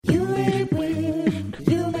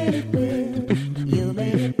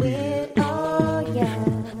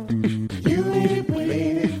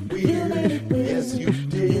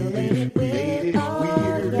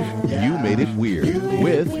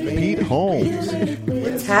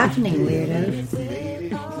What's happening, weirdo?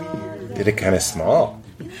 Did it kind of small.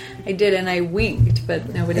 I did, and I winked, but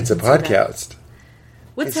nobody. It's a podcast.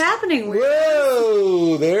 What's happening, weirdo?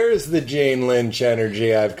 Whoa! There's the Jane Lynch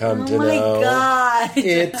energy I've come to know. Oh my god!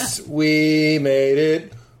 We made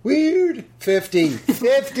it weird. 50.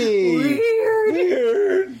 Weird.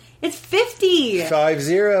 It's 50.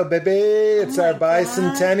 50, baby. It's our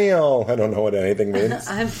bicentennial. I don't know what anything means.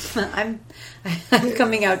 I'm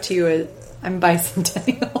coming out to you as I'm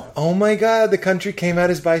bicentennial. Oh my god, the country came out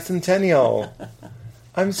as bicentennial.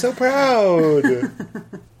 I'm so proud.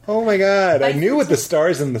 Oh my god, I knew with the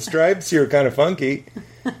stars and the stripes you were kind of funky.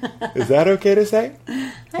 Is that okay to say?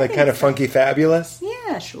 Like kind of funky fabulous?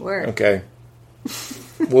 Yeah, sure. Okay.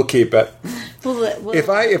 We'll keep it. If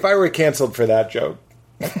I were canceled for that joke.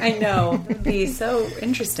 I know. It would be so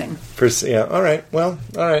interesting. Yeah, all right. Well,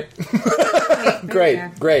 all right. Great.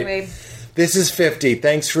 Anyway. This is 50.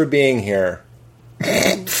 Thanks for being here.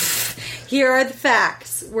 Here are the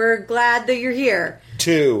facts. We're glad that you're here.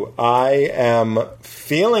 2, I am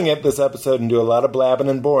feeling it this episode and do a lot of blabbing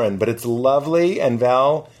and boring, but it's lovely, and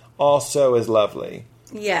Val also is lovely.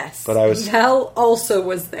 Yes. But Val also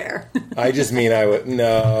was there. I just mean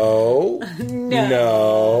No.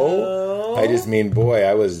 I just mean, boy,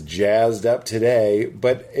 I was jazzed up today.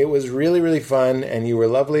 But it was really, really fun, and you were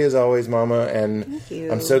lovely as always, Mama. And thank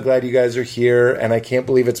you. I'm so glad you guys are here, and I can't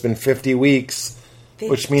believe it's been 50 weeks. 50.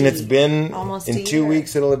 Which means it's been, almost in 2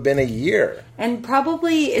 weeks, it'll have been a year. And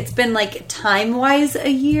probably it's been, like, time-wise a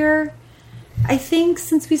year, I think,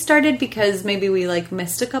 since we started, because maybe we, like,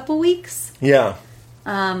 missed a couple weeks. Yeah.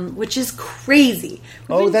 Which is crazy.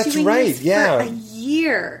 That's right. Yeah. For a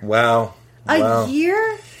year. Wow. A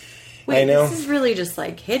year? Wait, I know. This is really just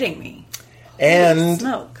like hitting me. And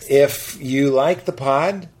if you like the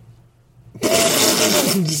pod,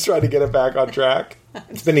 just try to get it back on track.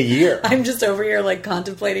 It's been a year. I'm just over here like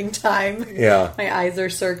contemplating time. Yeah. My eyes are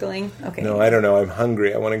circling. Okay. No, I don't know. I'm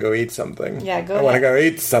hungry. I want to go eat something. Yeah, go ahead. I want to go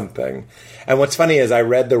eat something. And what's funny is I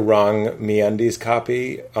read the wrong MeUndies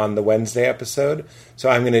copy on the Wednesday episode. So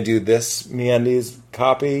I'm going to do this MeUndies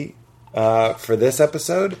copy for this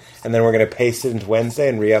episode. And then we're going to paste it into Wednesday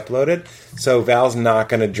and re-upload it. So Val's not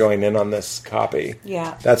going to join in on this copy.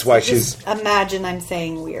 Yeah. That's why just imagine I'm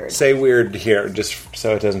saying weird. Say weird here, just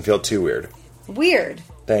so it doesn't feel too weird. Weird.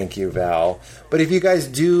 Thank you, Val. But if you guys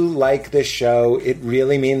do like this show, it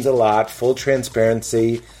really means a lot. Full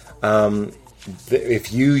transparency.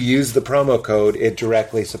 If you use the promo code, it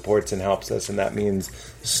directly supports and helps us, and that means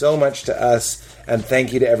so much to us. And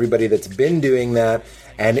thank you to everybody that's been doing that.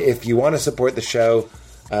 And if you want to support the show,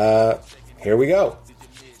 here we go.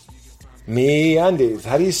 MeUndies.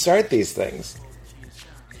 How do you start these things?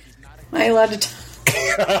 Am I allowed to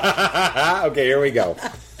talk? Okay, here we go.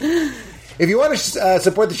 If you want to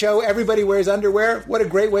support the show, everybody wears underwear. What a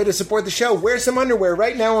great way to support the show. Wear some underwear.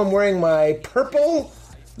 Right now I'm wearing my purple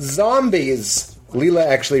zombies. Leela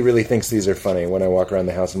actually really thinks these are funny when I walk around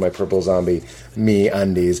the house in my purple zombie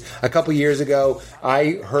MeUndies. A couple years ago,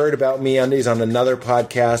 I heard about MeUndies on another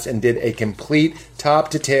podcast and did a complete top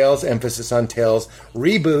to tails, emphasis on tails,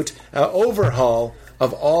 reboot, overhaul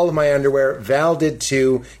of all of my underwear. Val did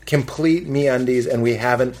too. Complete MeUndies, and we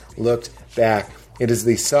haven't looked back. It is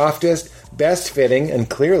the softest, best fitting, and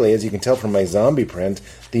clearly, as you can tell from my zombie print,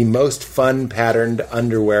 the most fun patterned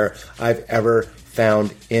underwear I've ever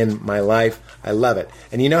found in my life. I love it.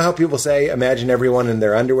 And you know how people say, imagine everyone in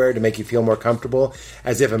their underwear to make you feel more comfortable,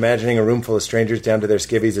 as if imagining a room full of strangers down to their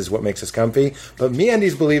skivvies is what makes us comfy? But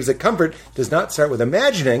MeUndies believes that comfort does not start with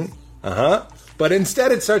imagining, but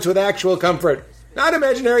instead it starts with actual comfort, not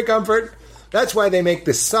imaginary comfort. That's why they make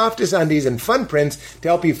the softest undies and fun prints to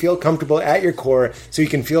help you feel comfortable at your core so you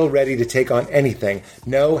can feel ready to take on anything.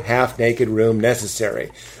 No half-naked room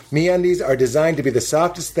necessary. MeUndies are designed to be the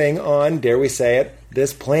softest thing on, dare we say it,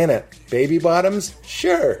 this planet. Baby bottoms?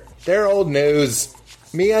 Sure, they're old news.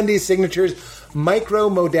 MeUndies' signature's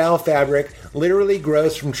micro-modal fabric literally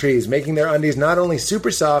grows from trees, making their undies not only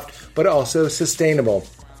super soft, but also sustainable.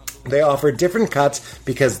 They offer different cuts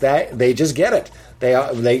because they just get it.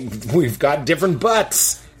 We've got different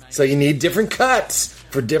butts, so you need different cuts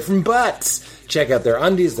for different butts. Check out their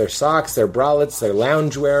undies, their socks, their bralettes, their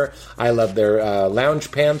loungewear. I love their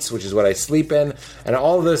lounge pants, which is what I sleep in, and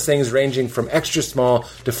all of those things ranging from extra small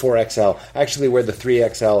to 4XL. I actually wear the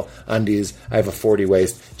 3XL undies. I have a 40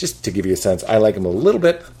 waist, just to give you a sense. I like them a little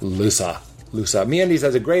bit looser. Loosen Up. MeUndies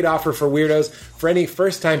has a great offer for weirdos. For any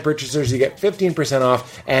first-time purchasers, you get 15%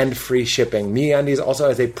 off and free shipping. MeUndies also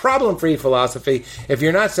has a problem-free philosophy. If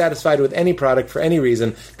you're not satisfied with any product for any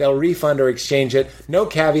reason, they'll refund or exchange it. No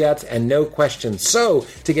caveats and no questions. So,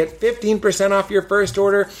 to get 15% off your first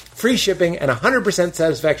order, free shipping, and 100%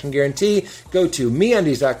 satisfaction guarantee, go to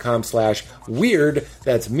MeUndies.com/weird.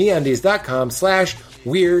 That's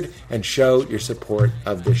MeUndies.com/weird, and show your support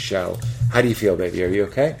of this show. How do you feel, baby? Are you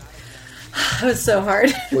okay? It was so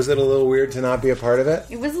hard. Was it a little weird to not be a part of it?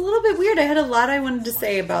 It was a little bit weird. I had a lot I wanted to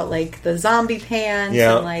say about, like, the zombie pants.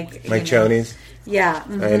 Yeah, and, like chonies. Yeah.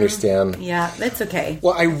 Mm-hmm. I understand. Yeah, it's okay.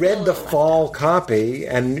 Well, I read the fall copy,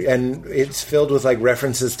 and it's filled with, like,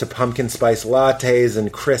 references to pumpkin spice lattes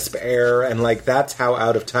and crisp air, and, like, that's how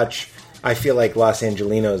out of touch I feel like Los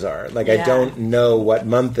Angelinos are. Like, I don't know what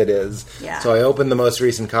month it is. Yeah. So I opened the most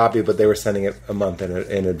recent copy, but they were sending it a month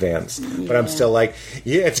in advance. Yeah. But I'm still like,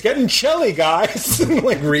 yeah, it's getting chilly, guys.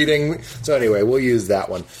 Like, reading. So anyway, we'll use that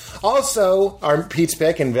one. Also, our Pete's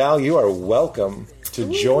Pick, and Val, you are welcome to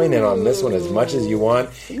join in on this one as much as you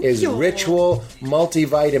want, is Ritual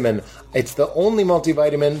Multivitamin. It's the only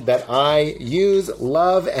multivitamin that I use,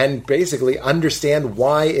 love, and basically understand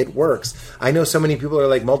why it works. I know so many people are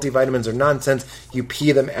like, multivitamins are nonsense. You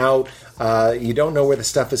pee them out. You don't know where the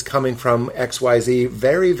stuff is coming from, XYZ.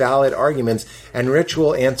 Very valid arguments, and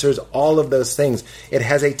Ritual answers all of those things. It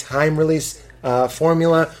has a time-release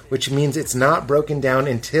formula, which means it's not broken down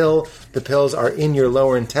until the pills are in your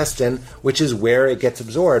lower intestine, which is where it gets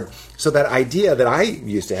absorbed. So that idea that I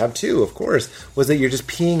used to have too, of course, was that you're just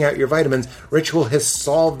peeing out your vitamins. Ritual has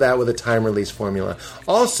solved that with a time-release formula.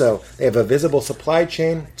 Also, they have a visible supply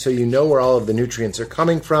chain, so you know where all of the nutrients are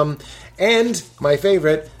coming from. And, my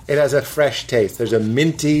favorite, it has a fresh taste. There's a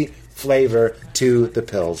minty flavor to the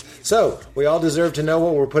pills. So, we all deserve to know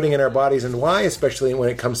what we're putting in our bodies and why, especially when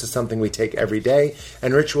it comes to something we take every day.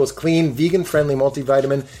 And Ritual's clean, vegan-friendly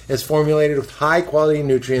multivitamin is formulated with high-quality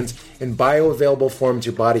nutrients in bioavailable forms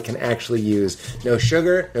your body can actually use. No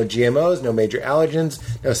sugar, no GMOs, no major allergens,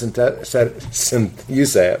 no synthetic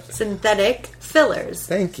fillers.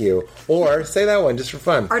 Thank you. Or, say that one just for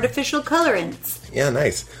fun. Artificial colorants. Yeah,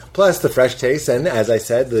 nice. Plus, the fresh taste and, as I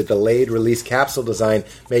said, the delayed release capsule design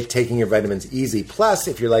make taking your vitamins easy. Plus,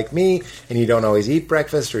 if you're like me and you don't always eat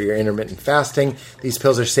breakfast or you're intermittent fasting, these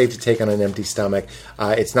pills are safe to take on an empty stomach.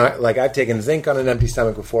 It's not like I've taken zinc on an empty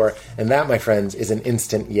stomach before, and that, my friends, is an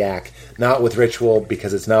instant yak. Not with Ritual,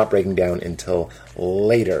 because it's not breaking down until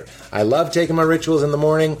later. I love taking my Rituals in the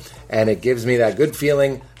morning, and it gives me that good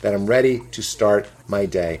feeling that I'm ready to start my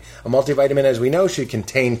day. A multivitamin, as we know, should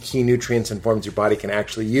contain key nutrients and forms your body can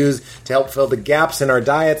actually use to help fill the gaps in our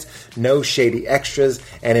diets. No shady extras.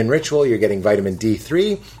 And in Ritual, you're getting vitamin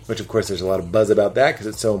D3, which, of course, there's a lot of buzz about that because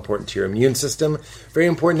it's so important to your immune system. Very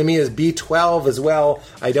important to me is B12 as well.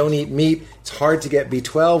 I don't eat meat. It's hard to get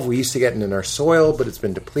B12. We used to get it in our soil, but it's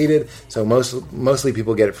been depleted. So mostly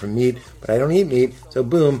people get it from meat, but I don't eat meat. So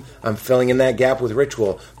boom, I'm filling in that gap with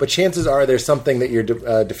Ritual. But chances are there's something that you're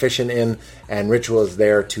deficient in, and Ritual is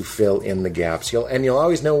there to fill in the gaps. You'll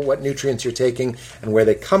always know what nutrients you're taking and where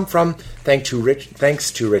they come from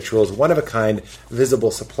thanks to Ritual's one-of-a-kind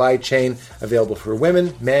visible supply chain available for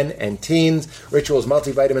women, men, and teens. Ritual's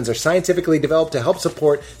multivitamins are scientifically developed to help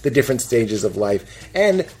support the different stages of life,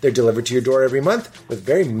 and they're delivered to your door every month with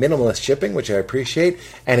very minimalist shipping, which I appreciate,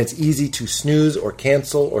 and it's easy to snooze or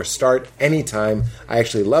cancel or start anytime. I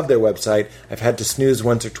actually love their website. I've had to snooze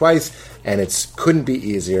once or twice, and it couldn't be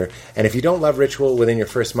easier. And if you don't love Ritual within your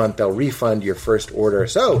first month, they'll refund your first order.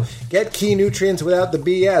 So, get key nutrients without the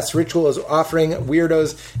BS. Ritual is offering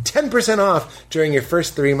weirdos 10% off during your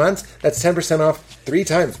first 3 months. That's 10% off 3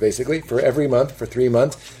 times, basically, for every month, for 3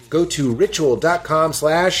 months. Go to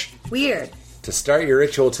ritual.com/weird. To start your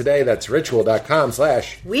Ritual today, that's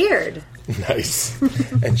ritual.com/weird. Nice.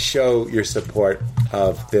 And show your support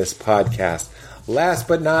of this podcast. Last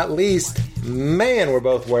but not least, man, we're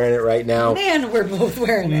both wearing it right now. Man, we're both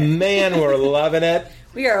wearing it. Man, we're loving it.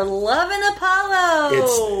 We are loving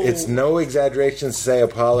Apollo. It's no exaggeration to say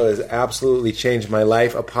Apollo has absolutely changed my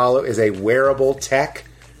life. Apollo is a wearable tech.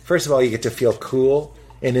 First of all, you get to feel cool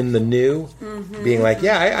and in the new, being like,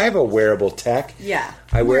 yeah, I have a wearable tech. Yeah,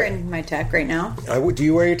 I'm wearing my tech right now. Do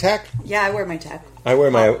you wear your tech? Yeah, I wear my tech. I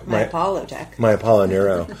wear my Apollo tech. My Apollo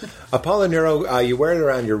Neuro. Apollo Neuro, you wear it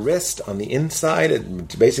around your wrist on the inside.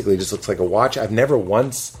 It basically just looks like a watch. I've never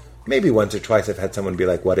once, maybe once or twice, I've had someone be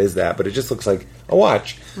like, what is that? But it just looks like a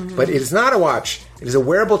watch. But it is not a watch. It is a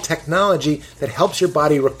wearable technology that helps your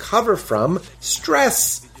body recover from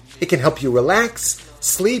stress. It can help you relax,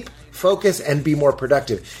 sleep, focus and be more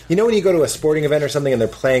productive. You know when you go to a sporting event or something and they're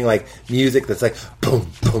playing like music that's like boom,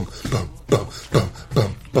 boom, boom, boom, boom,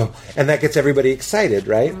 boom, boom, and that gets everybody excited,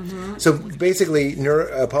 right? Mm-hmm. So basically,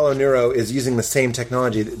 Apollo Neuro is using the same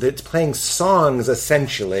technology. It's playing songs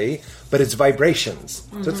essentially, but it's vibrations.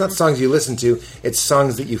 Mm-hmm. So it's not songs you listen to, it's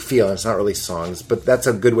songs that you feel. And it's not really songs, but that's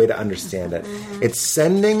a good way to understand it. Mm-hmm. It's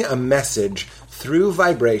sending a message through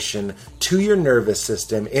vibration to your nervous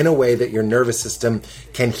system in a way that your nervous system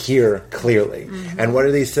can hear clearly. Mm-hmm. And what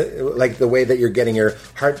are these, like the way that you're getting your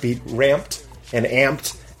heartbeat ramped and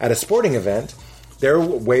amped at a sporting event? There are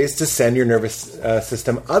ways to send your nervous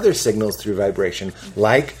system other signals through vibration,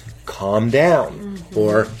 like calm down, mm-hmm.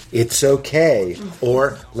 or it's okay, mm-hmm.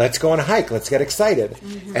 or let's go on a hike, let's get excited.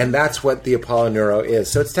 Mm-hmm. And that's what the Apollo Neuro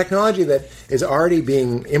is. So it's technology that is already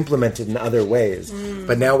being implemented in other ways,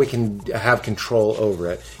 but now we can have control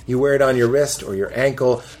over it. You wear it on your wrist or your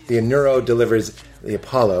ankle. The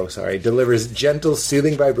Apollo delivers gentle,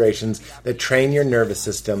 soothing vibrations that train your nervous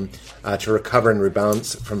system to recover and rebound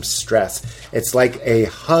from stress. It's like a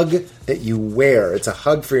hug that you wear. It's a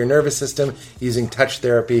hug for your nervous system using touch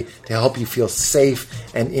therapy to help you feel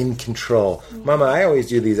safe and in control. Mama, I always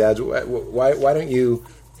do these ads. Why don't you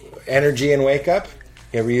energy and wake up?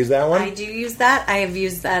 You ever use that one? I do use that. I have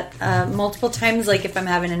used that multiple times, like if I'm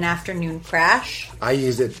having an afternoon crash. I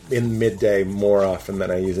use it in midday more often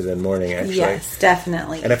than I use it in the morning, actually. Yes,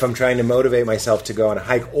 definitely. And if I'm trying to motivate myself to go on a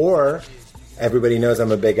hike, or everybody knows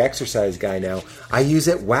I'm a big exercise guy now, I use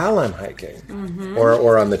it while I'm hiking, mm-hmm.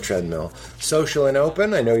 or on the treadmill. Social and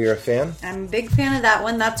open, I know you're a fan. I'm a big fan of that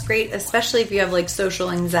one. That's great, especially if you have like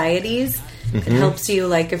social anxieties. Mm-hmm. It helps you,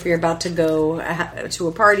 like, if you're about to go to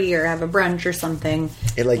a party or have a brunch or something.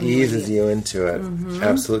 It, like, eases you into it. Mm-hmm.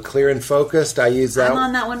 Absolutely. Clear and focused. I use that. I'm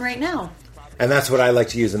on that one right now. And that's what I like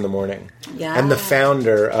to use in the morning. Yeah. And the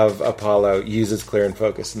founder of Apollo uses Clear and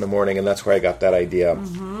Focus in the morning, and that's where I got that idea.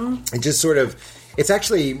 Mm-hmm. It just sort of... It's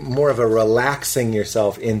actually more of a relaxing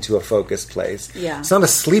yourself into a focused place. Yeah. It's not a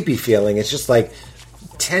sleepy feeling. It's just like...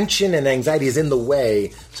 tension and anxiety is in the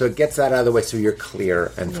way, so it gets that out of the way so you're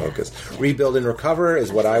clear and focused. Yeah. Rebuild and recover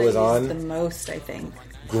is what I was on. The most, I think.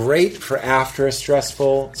 Great for after a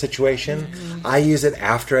stressful situation. Mm-hmm. I use it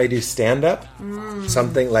after I do stand-up.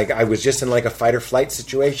 Something like I was just in like a fight or flight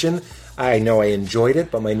situation. I know I enjoyed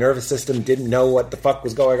it, but my nervous system didn't know what the fuck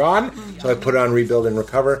was going on, so I put it on Rebuild and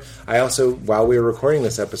Recover. I also, while we were recording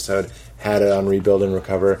this episode, had it on Rebuild and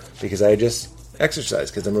Recover because I just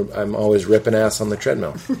exercise because I'm always ripping ass on the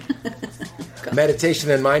treadmill. Meditation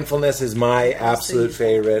and mindfulness is my absolute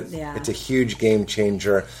favorite. Yeah. It's a huge game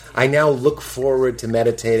changer. I now look forward to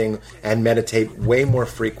meditating and meditate way more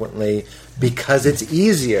frequently because it's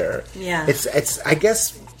easier. Yeah. It's I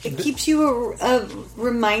guess it keeps you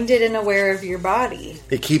reminded and aware of your body.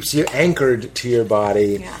 It keeps you anchored to your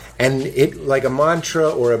body. Yeah. And it like a mantra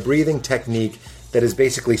or a breathing technique that is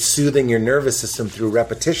basically soothing your nervous system through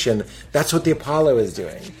repetition. That's what the Apollo is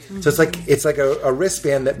doing. Mm-hmm. So it's like a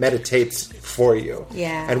wristband that meditates for you.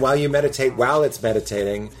 Yeah. And while you meditate, while it's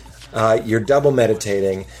meditating, you're double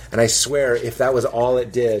meditating. And I swear, if that was all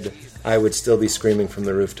it did, I would still be screaming from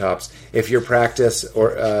the rooftops. If your practice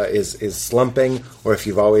or is slumping, or if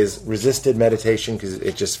you've always resisted meditation because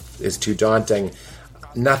it just is too daunting,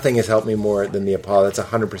 nothing has helped me more than the Apollo. That's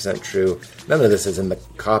 100% true. None of this is in the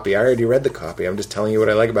copy. I already read the copy. I'm just telling you what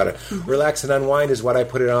I like about it. Mm-hmm. Relax and unwind is what I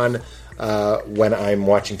put it on when I'm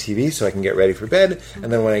watching TV so I can get ready for bed. Mm-hmm.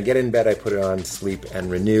 And then when I get in bed, I put it on sleep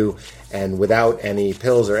and renew. And without any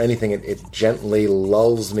pills or anything, it gently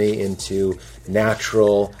lulls me into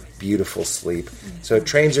natural, beautiful sleep. Mm-hmm. So it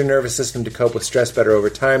trains your nervous system to cope with stress better over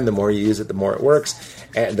time. The more you use it, the more it works.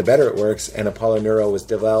 And the better it works. And Apollo Neuro was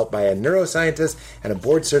developed by a neuroscientist and a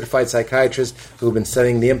board-certified psychiatrist who have been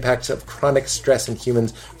studying the impacts of chronic stress in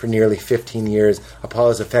humans for nearly 15 years.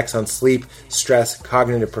 Apollo's effects on sleep, stress,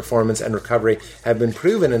 cognitive performance, and recovery have been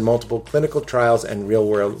proven in multiple clinical trials and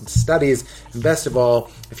real-world studies. And best of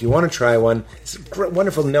all, if you want to try one, it's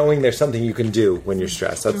wonderful knowing there's something you can do when you're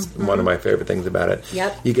stressed. That's one of my favorite things about it.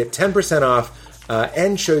 Yep. You get 10% off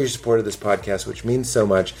and show your support of this podcast, which means so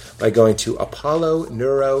much, by going to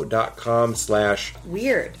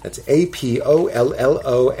apolloneuro.com/weird. That's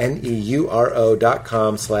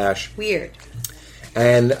APOLLONEURO.com/weird.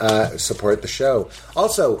 And support the show.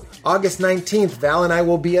 Also, August 19th, Val and I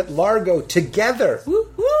will be at Largo together.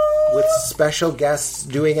 Woo-hoo! With special guests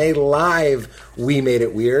doing a live We Made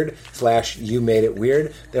It Weird / You Made It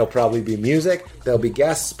Weird. There'll probably be music, there'll be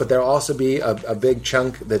guests, but there'll also be a big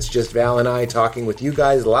chunk that's just Val and I talking with you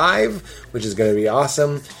guys live, which is going to be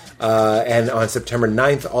awesome. And on September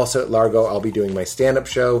 9th, also at Largo, I'll be doing my stand-up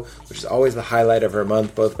show, which is always the highlight of our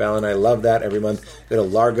month. Both Val and I love that every month. Go to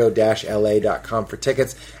largo-la.com for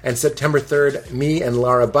tickets. And September 3rd, me and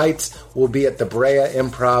Laura Bites will be at the Brea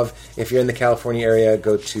Improv. If you're in the California area,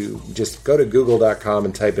 go to google.com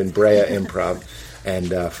and type in Brea Improv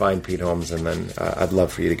and find Pete Holmes. And then I'd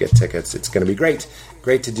love for you to get tickets. It's going to be great.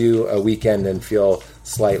 Great to do a weekend and feel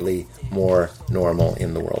slightly more normal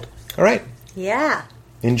in the world. All right. Yeah.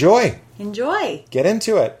 Enjoy. Get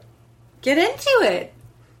into it.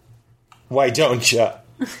 Why don't you?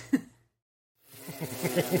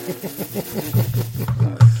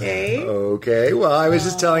 Okay. Well, I was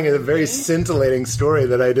just telling you a very scintillating story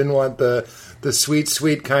that I didn't want the sweet,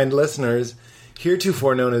 sweet, kind listeners,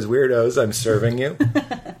 heretofore known as weirdos, I'm serving you.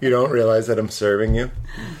 You don't realize that I'm serving you.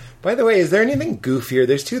 By the way, is there anything goofier?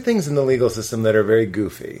 There's two things in the legal system that are very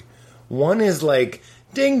goofy. One is like,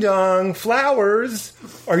 ding dong, flowers.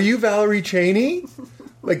 Are you Valerie Cheney?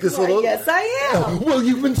 Like this little. Yes, I am. Well,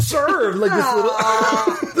 you've been served. Like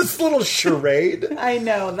this little charade. I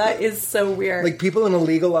know, that is so weird. Like people in a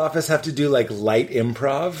legal office have to do like light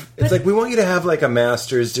improv. It's like we want you to have like a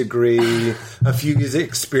master's degree, a few years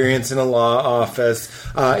experience in a law office,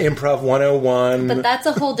 improv 101. But that's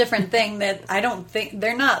a whole different thing that I don't think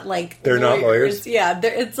they're not like. They're not lawyers. Yeah,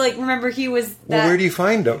 it's like remember he was. Well, where do you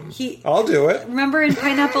find them? I'll do it. Remember in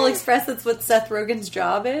Pineapple Express, that's what Seth Rogen's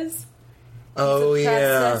job is. Oh, He's a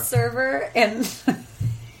process server, and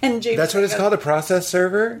James. That's what it's called, a process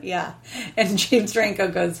server. Yeah, and James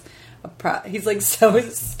Franco goes. He's like so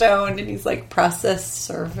stoned, and he's like process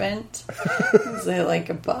servant. Is it like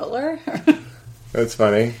a butler? That's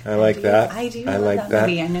funny. I like that. I do. I like that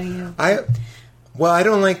movie. I know you. I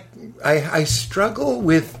don't like. I struggle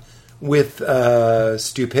with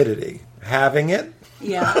stupidity. Having it.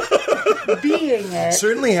 Yeah. Being it.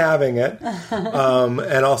 Certainly having it.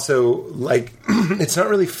 And also, like, it's not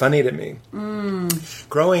really funny to me.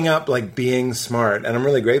 Growing up, like, being smart, and I'm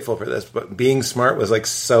really grateful for this, but being smart was, like,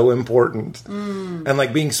 so important. And,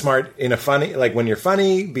 like, being smart in a funny, like, when you're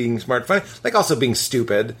funny, being smart funny, like, also being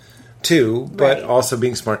stupid, too, but also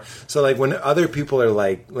being smart. So, like, when other people are,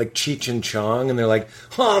 like Cheech and Chong, and they're like,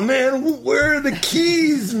 oh, man, where are the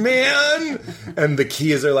keys, man? And the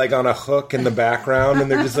keys are, like, on a hook in the background, and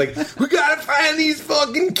they're just like, we gotta find these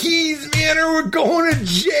fucking keys, man, or we're going to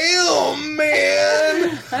jail,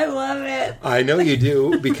 man. I love it. I know you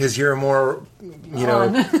do, because you're a more, you know...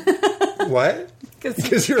 What?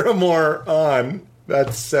 Because you're a more on.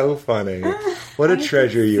 That's so funny. What a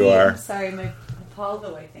treasure you are. I'm sorry, my...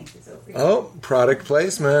 Although I think is over here. Oh, product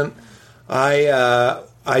placement. I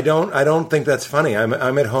don't think that's funny.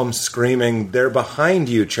 I'm at home screaming, "They're behind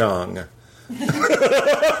you, Chong."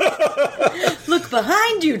 Look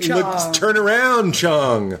behind you, Chong. Turn around,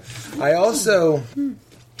 Chong. I also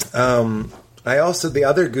the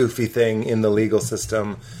other goofy thing in the legal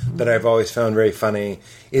system that I've always found very funny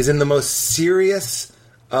is in the most serious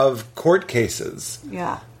of court cases.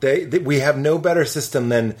 Yeah. We have no better system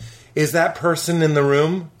than. Is that person in the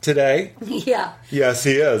room today? Yeah. Yes,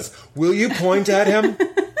 he is. Will you point at him?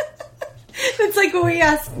 It's like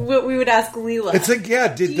what we would ask Leela. It's like, yeah,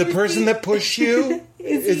 did the person that pushed you,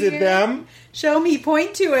 is it them? Show me,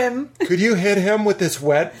 point to him. Could you hit him with this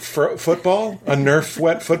wet football? A Nerf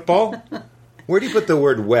wet football? Where do you put the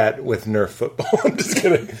word wet with Nerf football? I'm just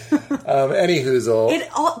kidding. Anyhoozle.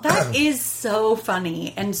 That is so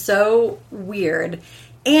funny and so weird.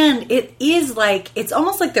 And it is like, it's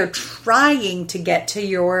almost like they're trying to get to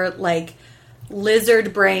your, like,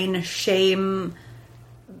 lizard brain shame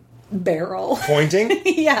barrel. Pointing?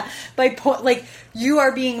 Yeah. Like, you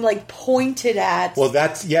are being, like, pointed at. Well,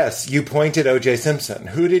 yes, you pointed O.J. Simpson.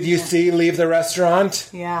 Who did you see leave the restaurant?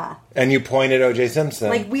 Yeah. And you pointed O.J.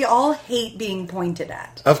 Simpson. Like, we all hate being pointed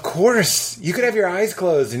at. Of course. You could have your eyes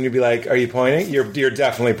closed and you'd be like, are you pointing? You're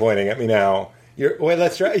definitely pointing at me now. Wait,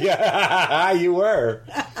 let's try. Yeah, you were.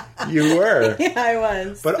 Yeah, I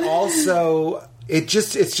was. But also, it's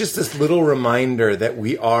just this little reminder that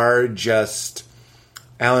we are just.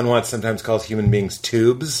 Alan Watts sometimes calls human beings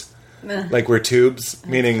tubes. Like we're tubes,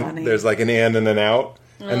 meaning funny. There's like an in and an out,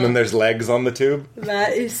 and then there's legs on the tube.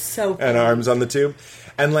 That is so funny. And arms on the tube.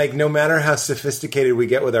 And like, no matter how sophisticated we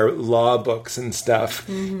get with our law books and stuff,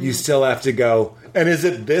 you still have to go, and is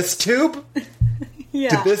it this tube? Yeah.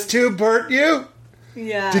 Did this tube hurt you?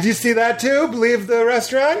 Yeah. Did you see that tube leave the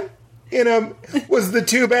restaurant? Was the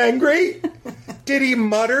tube angry? Did he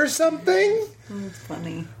mutter something? That's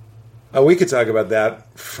funny. Oh, we could talk about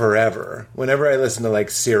that forever. Whenever I listen to like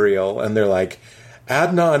Serial and they're like,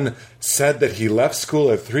 Adnan said that he left school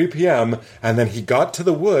at 3 p.m. and then he got to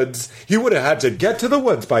the woods. He would have had to get to the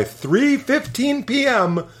woods by 3:15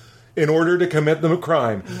 p.m. in order to commit the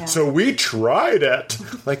crime. Yeah. So we tried it.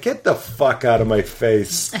 Like, get the fuck out of my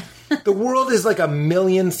face. The world is like a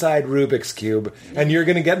million-side Rubik's Cube, and you're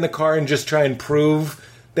going to get in the car and just try and prove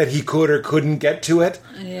that he could or couldn't get to it.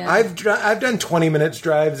 Yeah. I've done 20 minutes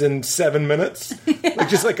drives in 7 minutes, like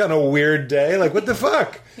just like on a weird day. Like, what the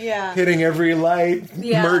fuck? Yeah. Hitting every light,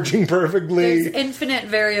 merging perfectly. There's infinite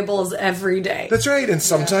variables every day. That's right. And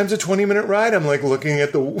sometimes a 20-minute ride, I'm like looking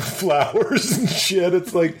at the flowers and shit.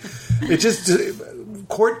 It's like, it just,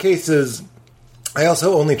 court cases, I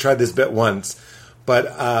also only tried this bit once, but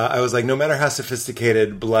I was like, no matter how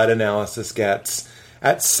sophisticated blood analysis gets,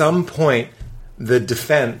 at some point, the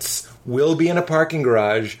defense will be in a parking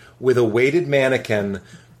garage with a weighted mannequin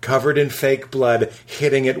covered in fake blood,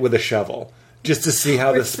 hitting it with a shovel. Just to see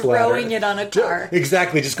how the splatter. Throwing it on a car.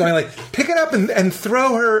 Exactly. Just going like, pick it up and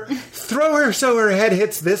throw her so her head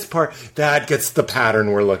hits this part. That gets the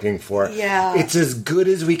pattern we're looking for. Yeah. It's as good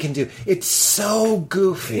as we can do. It's so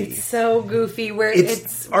goofy. It's so goofy. Where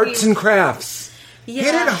It's arts and crafts. Yeah.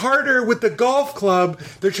 Hit it harder with the golf club.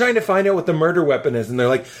 They're trying to find out what the murder weapon is. And they're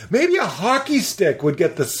like, maybe a hockey stick would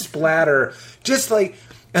get the splatter. Just like,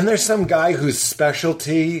 and there's some guy whose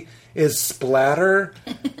specialty is splatter.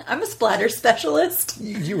 I'm a splatter specialist.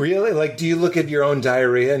 You really? Like, do you look at your own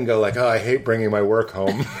diarrhea and go like, oh, I hate bringing my work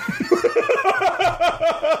home?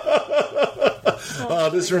 Oh,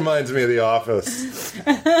 this reminds me of The Office.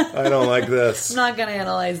 I don't like this. I'm not going to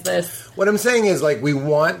analyze this. What I'm saying is, like, we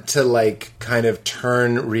want to, like, kind of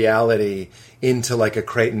turn reality into, like, a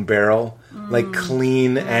Crate and Barrel. Like,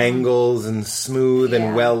 clean angles and smooth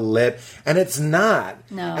and well lit. And it's not.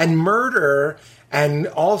 No. And murder and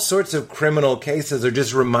all sorts of criminal cases are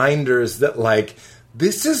just reminders that, like,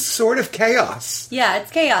 this is sort of chaos. Yeah,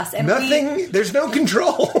 it's chaos. And there's no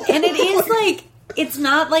control. And it is, like, it's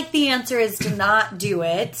not like the answer is to not do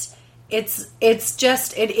it. It's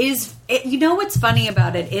just, you know what's funny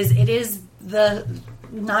about it is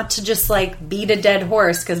not to just like beat a dead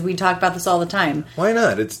horse, because we talk about this all the time. Why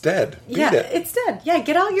not? It's dead. Beat it. It's dead. Yeah,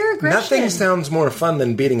 get out your aggression. Nothing sounds more fun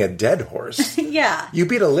than beating a dead horse. Yeah. You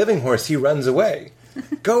beat a living horse, he runs away.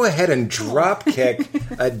 Go ahead and drop kick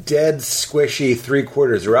a dead, squishy,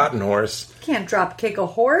 3/4 rotten horse. You can't drop kick a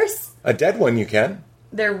horse. A dead one you can.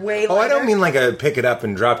 They're way lighter. Oh, I don't mean like a pick it up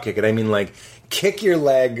and drop kick it. I mean like kick your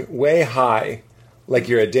leg way high, like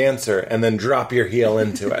you're a dancer, and then drop your heel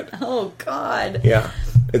into it. Oh, God. Yeah.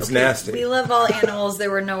 It's nasty. We love all animals. There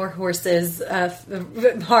were no horses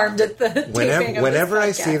harmed at the taping of Whenever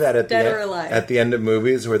this I podcast. see that at the end of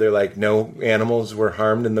movies where they're like, no animals were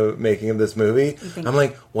harmed in the making of this movie, I'm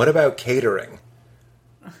like, what about catering?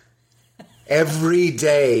 Every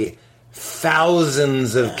day,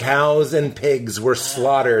 thousands of cows and pigs were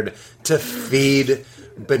slaughtered to feed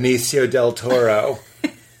Benicio del Toro.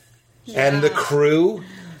 And the crew...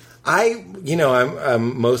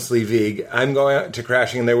 I'm mostly veg. I'm going out to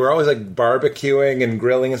Crashing, and they were always like barbecuing and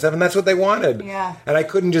grilling and stuff, and that's what they wanted. Yeah. And I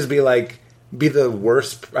couldn't just be the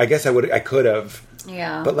worst. I guess I could have.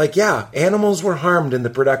 Yeah. But animals were harmed in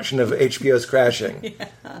the production of HBO's Crashing.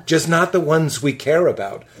 Yeah. Just not the ones we care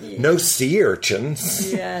about. Yeah. No sea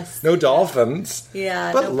urchins. Yes. No dolphins.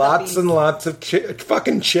 Yeah. But no lots puppies. and lots of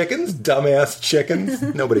fucking chickens. Dumbass chickens.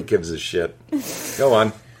 Nobody gives a shit. Go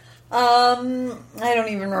on. I don't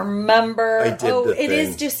even remember. I did the thing. It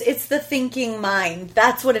is just, it's the thinking mind.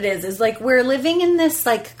 That's what it is. It's like we're living in this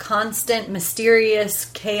like constant, mysterious,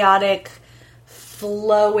 chaotic,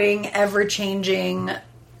 flowing, ever-changing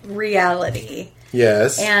reality.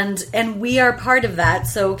 Yes. And we are part of that.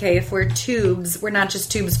 So, okay, if we're tubes, we're not just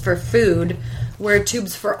tubes for food. We're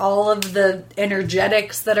tubes for all of the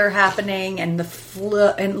energetics that are happening and the flow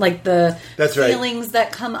and like the feelings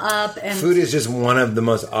that come up. And food is just one of the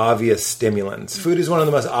most obvious stimulants. Food is one of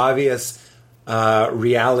the most obvious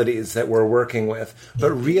realities that we're working with.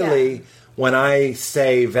 But really, when I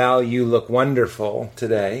say, Val, you look wonderful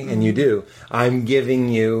today, and you do, I'm giving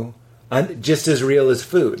you just as real as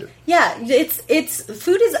food. Yeah, it's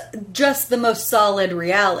food is just the most solid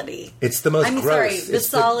reality. It's the most gross. The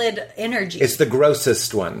solid energy. It's the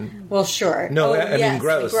grossest one. Well, sure. No, I mean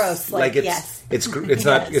gross. Gross.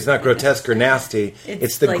 It's not grotesque or nasty.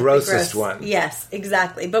 It's the grossest one. Yes,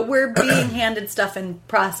 exactly. But we're being handed stuff and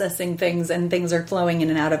processing things, and things are flowing in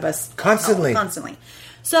and out of us constantly.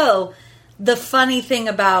 So the funny thing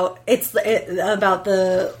about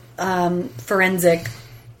the forensic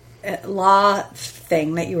law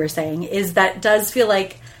thing that you were saying is that does feel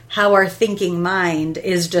like how our thinking mind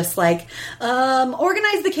is just like,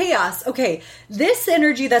 organize the chaos. Okay, this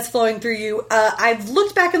energy that's flowing through you, I've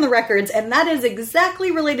looked back in the records, and that is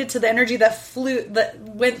exactly related to the energy that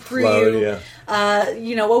went through you,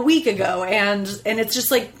 a week ago. And it's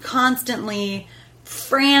just like constantly,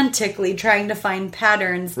 frantically trying to find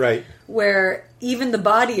patterns. Right. Where even the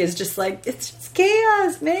body is just like, it's just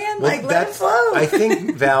chaos, man. Well, like, let it flow. I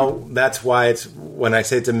think, Val, that's why when I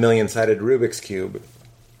say it's a million-sided Rubik's Cube,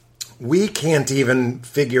 we can't even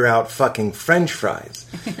figure out fucking French fries.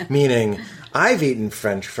 Meaning, I've eaten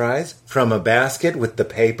French fries from a basket with the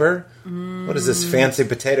paper. What is this? Fancy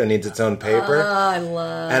potato needs its own paper. Oh, I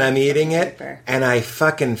love And I'm eating it, paper. and I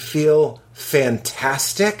fucking feel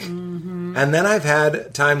fantastic. Mm-hmm. And then I've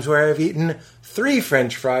had times where I've eaten 3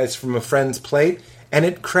 French fries from a friend's plate, and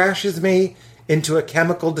it crashes me into a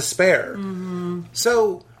chemical despair. Mm-hmm.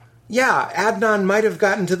 So, yeah, Adnan might have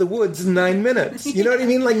gotten to the woods in 9 minutes. You know what I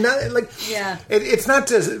mean? Yeah. It's not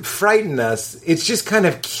to frighten us. It's just kind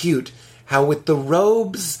of cute how with the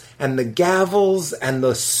robes and the gavels and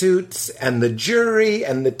the suits and the jury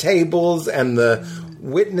and the tables and the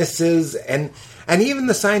witnesses and even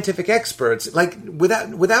the scientific experts, like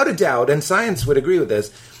without a doubt, and science would agree with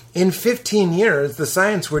this, in 15 years, the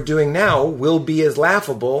science we're doing now will be as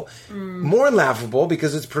laughable, more laughable,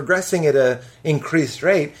 because it's progressing at an increased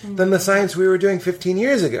rate than the science we were doing 15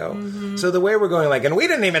 years ago. Mm-hmm. So the way we're going, like, and we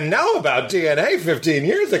didn't even know about DNA 15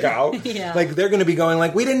 years ago. Yeah. Like, they're going to be going,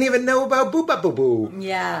 like, we didn't even know about boop-a-boo-boo.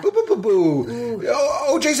 Yeah. Boop-a-boo-boo.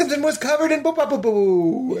 O.J. Simpson was covered in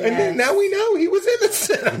boop-a-boo-boo. Yes. And then now we know he was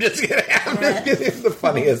innocent. I'm just kidding. It's the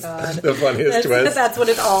funniest, twist. That's what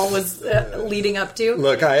it all was leading up to.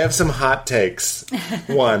 Look, I have some hot takes.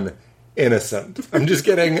 One, innocent. I'm just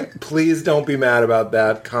kidding. Please don't be mad about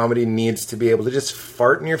that. Comedy needs to be able to just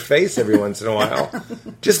fart in your face every once in a while.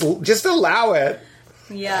 Just allow it.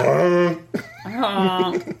 Yeah.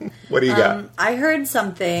 What do you got? I heard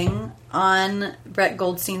something on Brett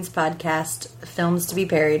Goldstein's podcast, Films to be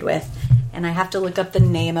Buried With, and I have to look up the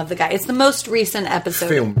name of the guy. It's the most recent episode.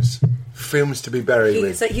 Films to be buried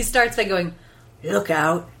with. So he starts by going, "Look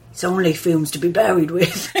out. It's only films to be buried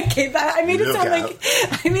with." Okay, I made it sound like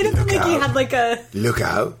he had like a... Look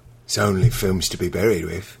out. It's only films to be buried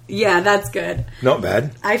with. Yeah, that's good. Not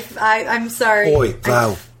bad. I'm sorry. Oi,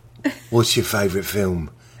 Val, what's your favourite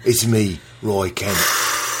film? It's me, Roy Kent.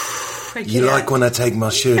 You like when I take my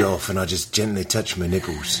shirt off and I just gently touch my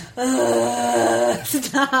nipples?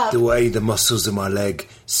 Stop. The way the muscles of my leg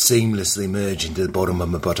seamlessly merge into the bottom of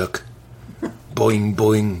my buttock. Boing,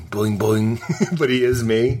 boing, boing, boing. But he is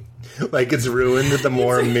me. Like, it's ruined the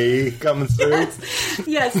more me comes through.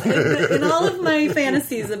 Yes. In all of my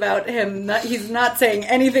fantasies about him, he's not saying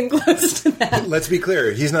anything close to that. Let's be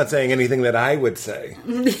clear. He's not saying anything that I would say.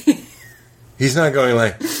 He's not going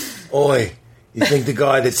like, "Oi, you think the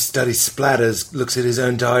guy that studies splatters looks at his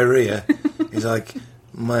own diarrhea?" He's like,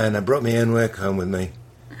 "Man, I brought my own work home with me."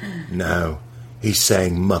 No. He's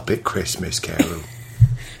saying Muppet Christmas Carol.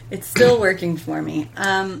 It's still working for me.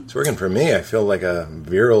 It's working for me. I feel like a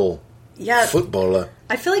virile footballer.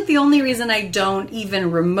 I feel like the only reason I don't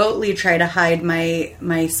even remotely try to hide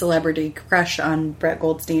my celebrity crush on Brett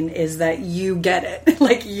Goldstein is that you get it.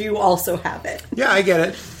 Like, you also have it. Yeah, I get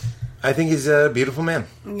it. I think he's a beautiful man.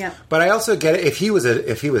 Yeah. But I also get it. If he was a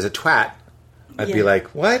twat, I'd be like,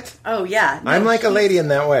 "What?" Oh, yeah. No, I'm like a lady in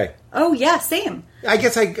that way. Oh, yeah, same. I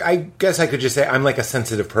guess I could just say I'm like a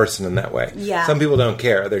sensitive person in that way. Yeah. Some people don't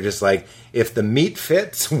care. They're just like, if the meat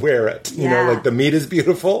fits, wear it. You know, like the meat is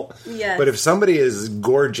beautiful. Yes. But if somebody is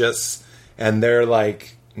gorgeous and they're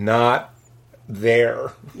like not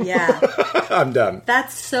there, yeah, I'm done.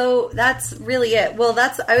 That's really it. Well,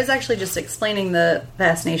 I was actually just explaining the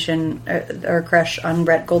fascination or crush on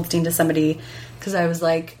Brett Goldstein to somebody because I was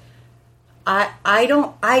like, I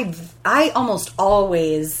almost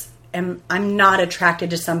always I'm not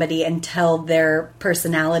attracted to somebody until their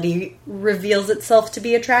personality reveals itself to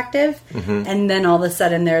be attractive. Mm-hmm. And then all of a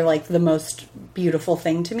sudden they're like the most beautiful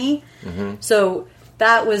thing to me. Mm-hmm. So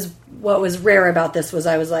that was what was rare about this was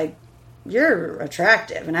I was like, "You're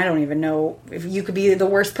attractive, and I don't even know if you could be the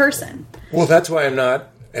worst person." Well, that's why I'm not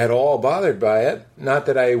at all bothered by it. Not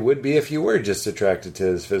that I would be if you were just attracted to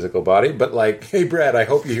his physical body, but like, hey, Brad, I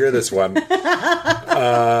hope you hear this one.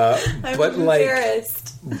 I'm embarrassed.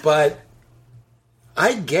 But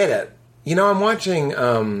I get it. You know, I'm watching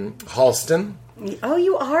Halston. Oh,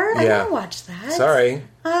 you are? I Yeah. want to watch that. Sorry.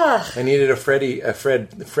 Ugh. I needed a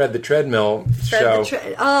Fred the Treadmill show.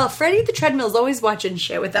 Freddie the Treadmill's always watching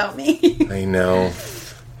shit without me. I know.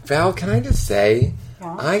 Val, can I just say,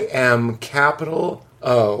 Yeah. I am capital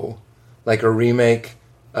O, like a remake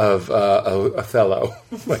of Othello.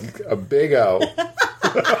 Like a big O.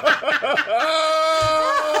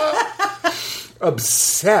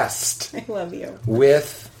 Obsessed. I love you.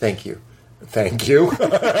 With... Thank you.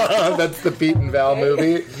 That's the Pete and Val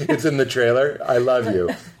movie. It's in the trailer. I love you.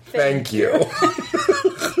 Thank you.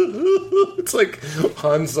 It's like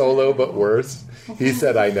Han Solo, but worse. He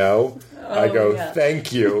said, I know. I go,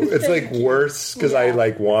 thank you. It's like worse because I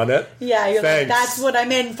like want it. Yeah, you're Thanks. like, that's what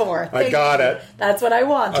I'm in for. I got it. That's what I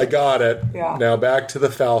want. I got it. Yeah. Now back to the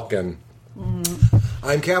Falcon.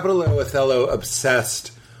 I'm capital O Othello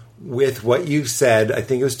obsessed with what you said, I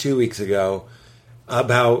think it was 2 weeks ago,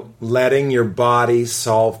 about letting your body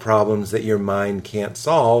solve problems that your mind can't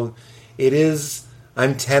solve.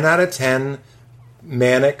 I'm 10 out of 10,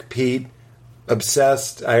 manic Pete,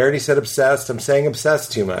 obsessed. I already said obsessed. I'm saying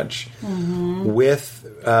obsessed too much. With,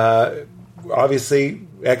 obviously,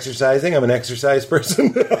 exercising. I'm an exercise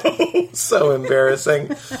person. So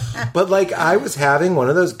embarrassing. But, like, I was having one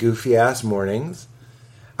of those goofy-ass mornings.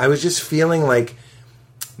 I was just feeling like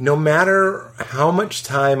no matter how much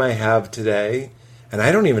time I have today, and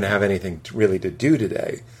I don't even have anything really to do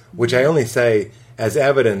today, which I only say as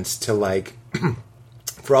evidence to, like,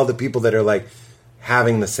 for all the people that are, like,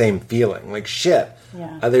 having the same feeling. Like, shit.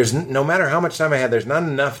 Yeah. There's no matter how much time I had, there's not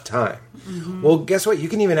enough time. Well, guess what? You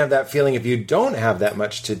can even have that feeling if you don't have that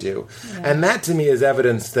much to do. Yeah. And that, to me, is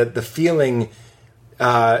evidence that the feeling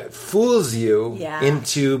fools you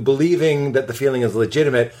into believing that the feeling is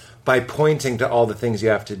legitimate by pointing to all the things you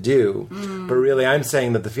have to do. But really, I'm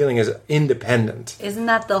saying that the feeling is independent. Isn't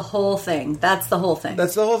that the whole thing? That's the whole thing.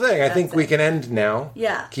 That's the whole thing. I think we can end now.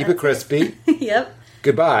 Yeah. Keep it crispy. Yep.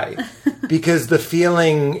 Goodbye. Because the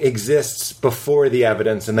feeling exists before the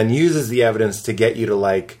evidence and then uses the evidence to get you to,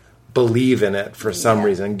 like, believe in it for some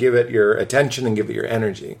reason. Give it your attention and give it your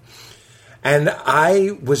energy. And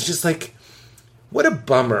I was just like, what a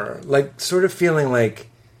bummer. Like, sort of feeling like,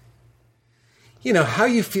 you know, how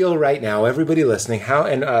you feel right now, everybody listening,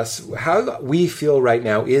 how we feel right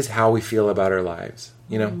now is how we feel about our lives.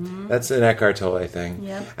 You know, that's an Eckhart Tolle thing.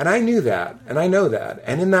 Yep. And I knew that, and I know that.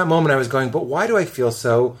 And in that moment I was going, but why do I feel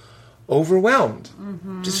so overwhelmed?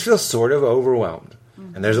 Just feel sort of overwhelmed.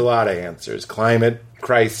 And there's a lot of answers. Climate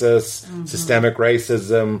crisis, systemic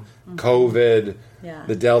racism, COVID,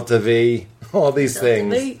 the Delta V, all these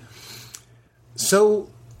things. So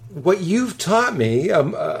what you've taught me,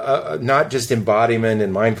 not just embodiment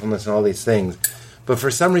and mindfulness and all these things, but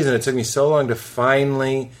for some reason it took me so long to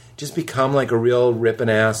finally just become like a real ripping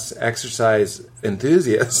ass exercise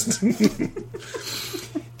enthusiast,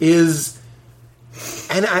 is,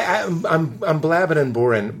 and I'm blabbing and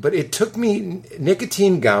boring, but it took me,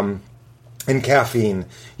 nicotine gum and caffeine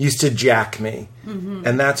used to jack me,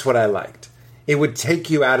 and that's what I liked. It would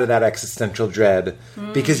take you out of that existential dread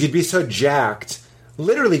because you'd be so jacked,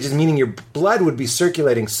 literally just meaning your blood would be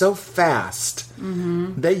circulating so fast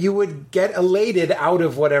that you would get elated out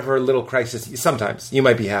of whatever little crisis sometimes you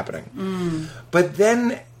might be happening. But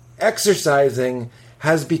then exercising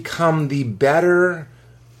has become the better,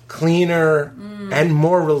 cleaner, and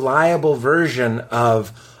more reliable version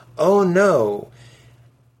of, oh no,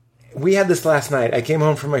 we had this last night. I came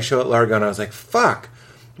home from my show at Largo and I was like, fuck,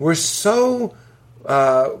 we're so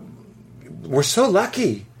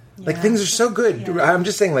lucky. Like, things are so good. Yeah. I'm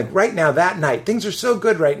just saying, like, right now, that night, things are so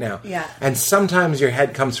good right now. Yeah. And sometimes your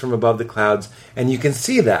head comes from above the clouds, and you can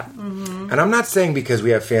see that. And I'm not saying because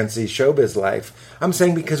we have fancy showbiz life. I'm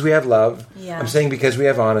saying because we have love. Yeah. I'm saying because we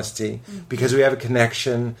have honesty. Because we have a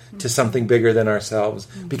connection to something bigger than ourselves.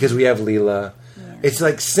 Because we have Leela. Yeah. It's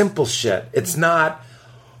like simple shit. It's not,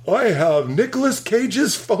 I have Nicolas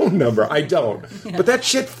Cage's phone number. I don't. Yeah. But that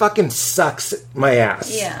shit fucking sucks my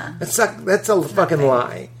ass. Yeah. That's a fucking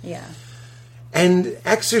lie. Yeah. And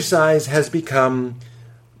exercise has become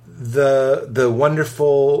the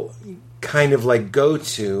wonderful kind of like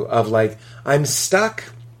go-to of like, I'm stuck,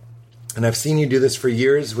 and I've seen you do this for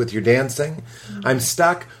years with your dancing. I'm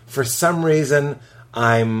stuck. For some reason,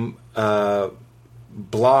 I'm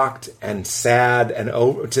blocked and sad,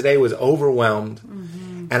 and today was overwhelmed.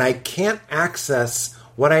 And I can't access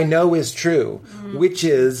what I know is true, which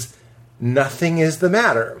is nothing is the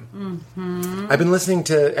matter. I've been listening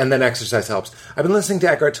to, and then exercise helps. I've been listening to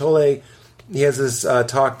Eckhart Tolle. He has this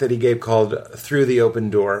talk that he gave called Through the Open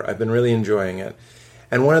Door. I've been really enjoying it.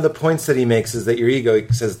 And one of the points that he makes is that your ego,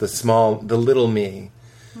 he says, the little me.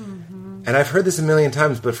 And I've heard this a million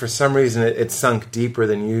times, but for some reason it sunk deeper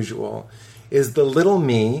than usual. Is the little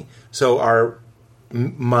me, so our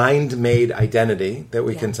mind-made identity that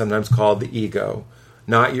we can sometimes call the ego,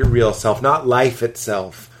 not your real self, not life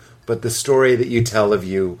itself, but the story that you tell of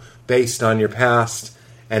you based on your past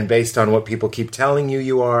and based on what people keep telling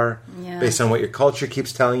you are, based on what your culture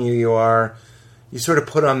keeps telling you are, you sort of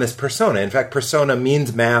put on this persona. In fact, persona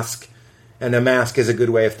means mask, and a mask is a good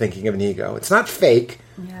way of thinking of an ego. It's not fake,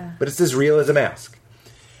 but it's as real as a mask.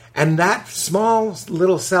 And that small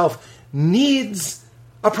little self needs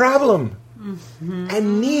a problem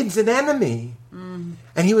and needs an enemy.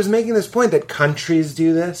 And he was making this point that countries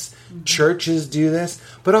do this, churches do this,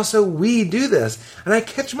 but also we do this. And I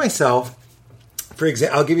catch myself, for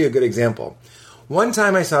example, I'll give you a good example. One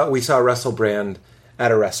time we saw Russell Brand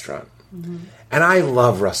at a restaurant. And I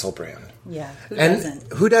love Russell Brand. Yeah,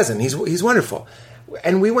 Who doesn't? He's wonderful.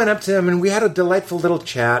 And we went up to him and we had a delightful little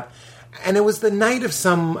chat. And it was the night of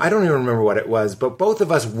I don't even remember what it was, but both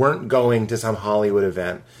of us weren't going to some Hollywood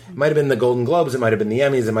event. It might have been the Golden Globes, it might have been the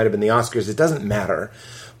Emmys, it might have been the Oscars, it doesn't matter.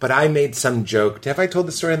 But I made some joke. Have I told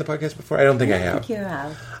the story on the podcast before? I don't think I have. I think you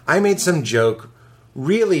have. I made some joke,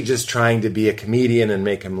 really just trying to be a comedian and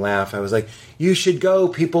make him laugh. I was like, you should go,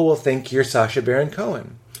 people will think you're Sacha Baron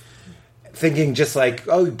Cohen. Thinking just like,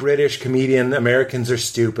 oh, British comedian, Americans are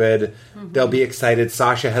stupid. They'll be excited.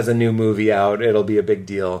 Sasha has a new movie out. It'll be a big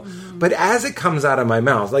deal. But as it comes out of my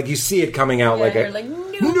mouth, like you see it coming out like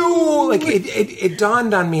no, like it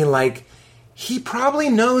dawned on me like he probably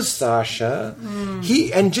knows Sasha.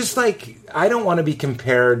 And just like I don't want to be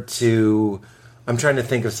compared to. I'm trying to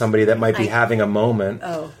think of somebody that might be having a moment.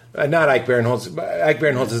 Not Ike Barinholtz. Ike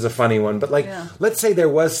Barinholtz is a funny one. But, let's say there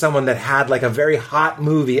was someone that had, like, a very hot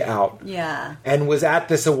movie out. Yeah. And was at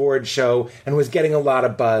this award show and was getting a lot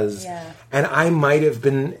of buzz. Yeah. And I might have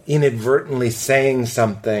been inadvertently saying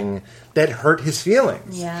something that hurt his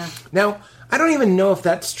feelings. Yeah. Now, I don't even know if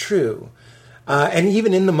that's true. And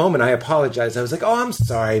even in the moment, I apologized. I was like, oh, I'm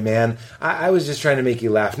sorry, man. I was just trying to make you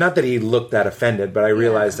laugh. Not that he looked that offended, but I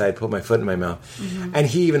realized I had put my foot in my mouth. And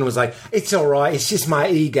he even was like, it's all right. It's just my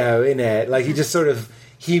ego, innit? Like, he just sort of,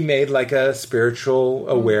 he made like a spiritual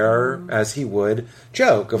aware, as he would,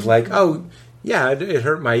 joke of like, oh, yeah, it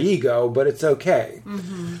hurt my ego, but it's okay.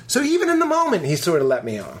 So even in the moment, he sort of let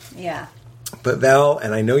me off. Yeah. But Val,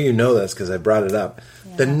 and I know you know this because I brought it up,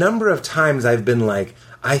 the number of times I've been like,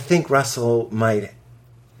 I think Russell might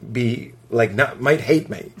be like might hate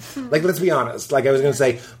me. Like, let's be honest. Like I was going to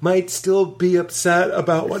say, might still be upset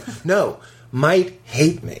about what? No, might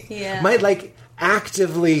hate me. Yeah. Might like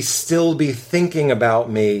actively still be thinking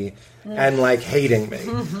about me and like hating me,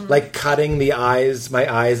 like cutting my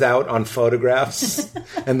eyes out on photographs,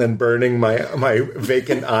 and then burning my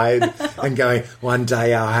vacant eye and going, one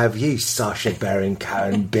day I'll have you, Sacha Baron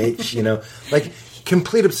Cohen, bitch. You know, like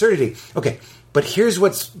complete absurdity. Okay. But here's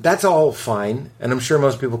that's all fine, and I'm sure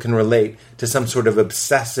most people can relate to some sort of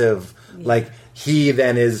obsessive, like, he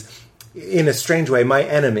then is, in a strange way, my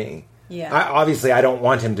enemy. Yeah. Obviously, I don't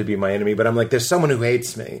want him to be my enemy, but I'm like, there's someone who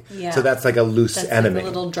hates me. Yeah. So that's like a loose enemy. Like a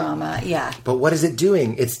little drama, yeah. But what is it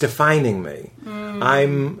doing? It's defining me.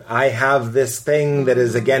 I have this thing that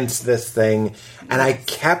is against this thing, and I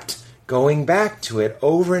kept going back to it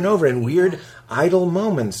over and over in weird idle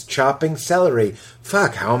moments, chopping celery.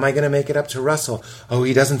 Fuck, how am I going to make it up to Russell? Oh,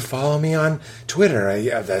 he doesn't follow me on Twitter.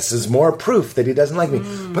 This is more proof that he doesn't like me.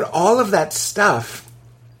 But all of that stuff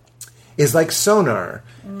is like sonar.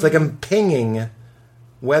 It's like I'm pinging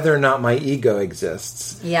whether or not my ego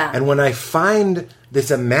exists. Yeah. And when I find this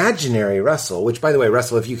imaginary Russell, which, by the way,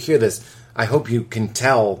 Russell, if you hear this, I hope you can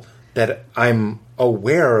tell that I'm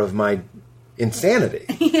aware of my insanity.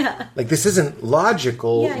 Yeah. Like, this isn't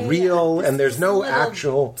logical, real, and there's no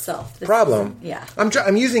actual problem.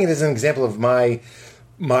 I'm using it as an example of my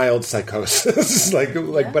mild psychosis.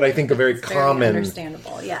 But I think a very common... Very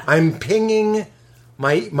understandable, yeah. I'm pinging...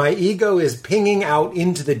 My ego is pinging out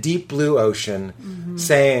into the deep blue ocean,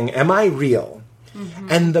 saying, am I real?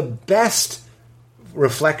 And the best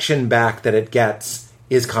reflection back that it gets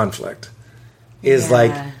is conflict. Is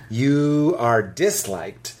like, you are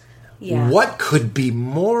disliked. Yeah. What could be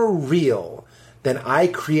more real than I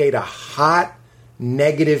create a hot,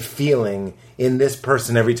 negative feeling in this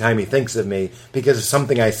person every time he thinks of me because of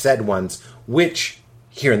something I said once, which,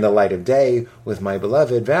 here in the light of day with my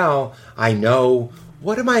beloved Val, I know,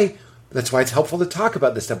 that's why it's helpful to talk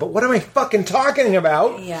about this stuff, but what am I fucking talking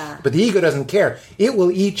about? Yeah. But the ego doesn't care. It will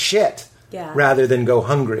eat shit rather than go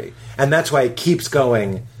hungry. And that's why it keeps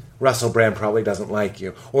going. Russell Brand probably doesn't like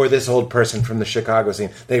you. Or this old person from the Chicago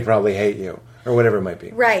scene, they probably hate you. Or whatever it might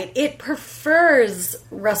be. Right. It prefers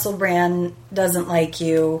Russell Brand doesn't like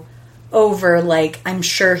you over, like, I'm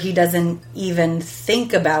sure he doesn't even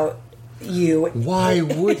think about you. Why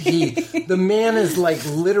would he? The man is, like,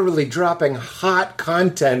 literally dropping hot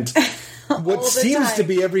content what seems to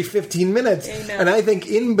be every 15 minutes. And I think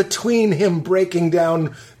in between him breaking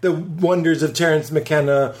down the wonders of Terence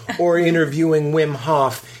McKenna or interviewing Wim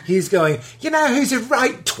Hof, he's going, who's a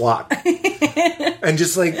right twat? And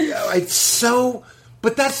just like, it's so...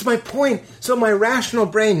 But that's my point. So my rational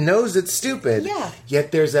brain knows it's stupid. Yeah.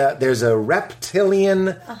 Yet there's a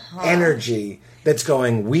reptilian energy that's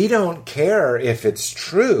going, we don't care if it's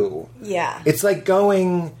true. Yeah. It's like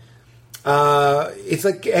going... it's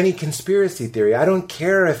like any conspiracy theory. I don't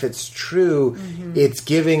care if it's true. Mm-hmm. It's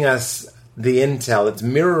giving us the intel. It's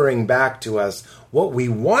mirroring back to us what we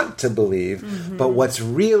want to believe. Mm-hmm. But what's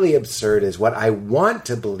really absurd is what I want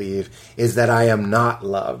to believe is that I am not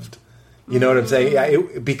loved. You know what I'm saying? Yeah,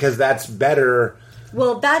 because that's better.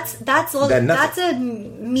 Well, that's a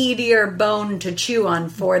meatier bone to chew on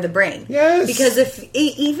for the brain. Yes. Because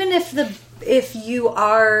if you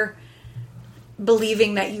are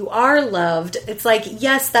believing that you are loved, it's like,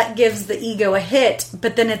 yes, that gives the ego a hit,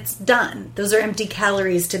 but then it's done. Those are empty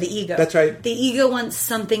calories to the ego. That's right. The ego wants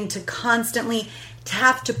something to constantly to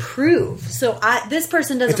have to prove. So this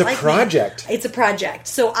person doesn't like me. It's a project. It's a project.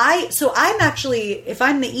 So I'm actually, if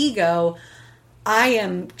I'm the ego, I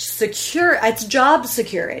am secure. It's job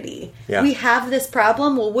security. Yeah. We have this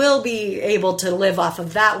problem. Well, we'll be able to live off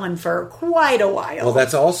of that one for quite a while. Well,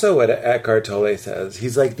 that's also what Eckhart Tolle says.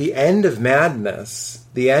 He's like, the end of madness,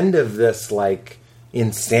 the end of this like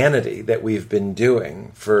insanity that we've been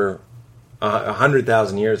doing for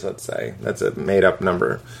 100,000 years, let's say. That's a made-up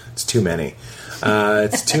number. It's too many.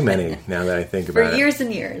 It's too many now that I think about it. For years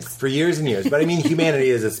and years. For years and years. But I mean, humanity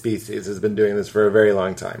as a species has been doing this for a very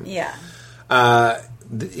long time. Yeah.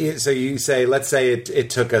 So you say, let's say it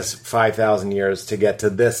took us 5,000 years to get to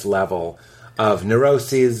this level of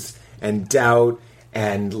neuroses and doubt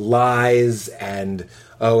and lies and,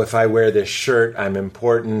 oh, if I wear this shirt, I'm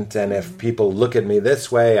important, and if people look at me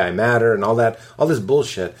this way, I matter, and all this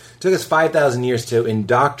bullshit. It took us 5,000 years to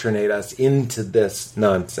indoctrinate us into this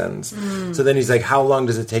nonsense. So then he's like, how long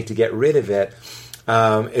does it take to get rid of it?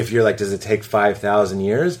 If you're like, does it take 5,000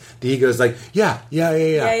 years? The ego's like, yeah. Give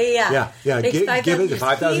it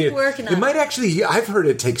 5,000 years. It might actually, I've heard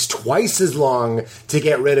it takes twice as long to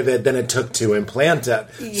get rid of it than it took to implant it.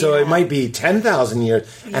 Yeah. So it might be 10,000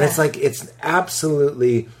 years. Yeah. And it's like, it's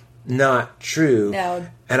absolutely not true. No.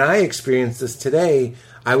 And I experienced this today.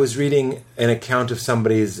 I was reading an account of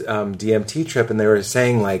somebody's DMT trip, and they were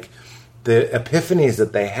saying like the epiphanies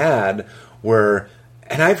that they had were,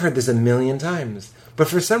 and I've heard this a million times, but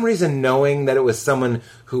for some reason, knowing that it was someone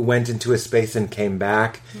who went into a space and came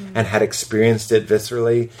back and had experienced it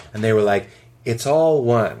viscerally, and they were like, it's all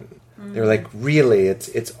one. They were like, really,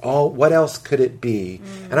 it's all, what else could it be?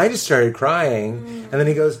 And I just started crying. And then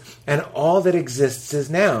he goes, and all that exists is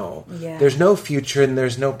now. Yeah. There's no future and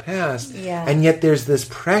there's no past. Yeah. And yet there's this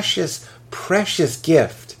precious, precious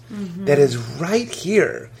gift that is right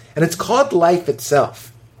here. And it's called life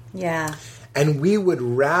itself. Yeah. And we would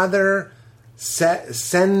rather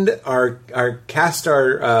cast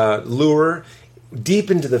our lure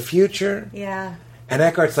deep into the future. Yeah. And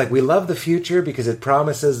Eckhart's like, we love the future because it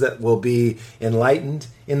promises that we'll be enlightened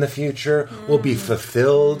in the future, we'll be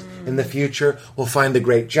fulfilled in the future, we'll find the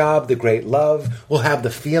great job, the great love, we'll have the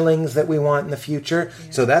feelings that we want in the future.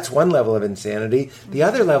 Yeah. So that's one level of insanity. The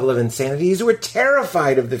other level of insanity is we're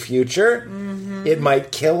terrified of the future. It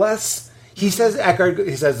might kill us. He says, Eckhart,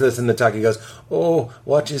 he says this in the talk, he goes, oh,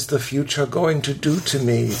 what is the future going to do to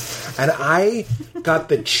me? And I got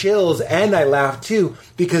the chills and I laughed too,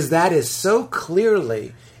 because that is so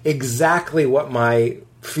clearly exactly what my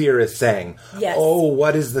fear is saying. Yes. Oh,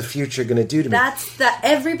 what is the future going to do to me?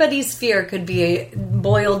 Everybody's fear could be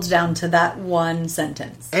boiled down to that one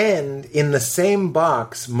sentence. And in the same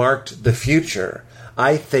box marked the future,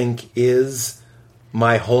 I think is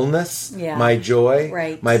my wholeness, my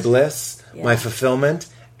joy, my bliss, my fulfillment,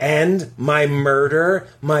 and my murder,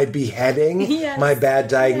 my beheading, my bad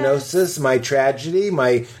diagnosis, my tragedy,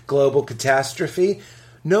 my global catastrophe.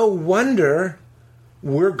 No wonder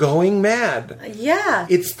we're going mad. Yeah.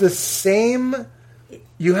 It's the same.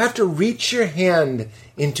 You have to reach your hand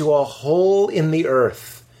into a hole in the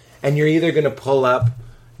earth, and you're either going to pull up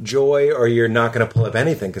joy or you're not going to pull up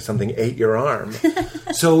anything because something ate your arm.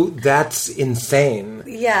 So that's insane.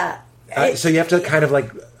 Yeah. So you have to kind of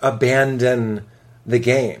like abandon the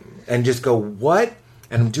game and just go, what?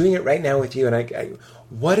 And I'm doing it right now with you. And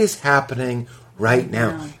what is happening right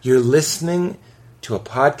now? You're listening to a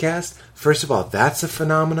podcast. First of all, that's a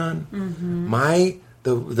phenomenon. My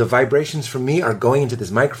The vibrations from me are going into this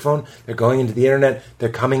microphone. They're going into the internet. They're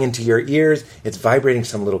coming into your ears. It's vibrating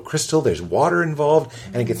some little crystal. There's water involved,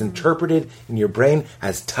 and it gets interpreted in your brain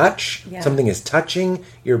as touch. Yeah. Something is touching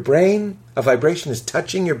your brain. A vibration is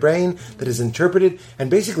touching your brain that is interpreted and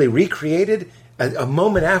basically recreated a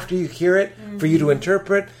moment after you hear it for you to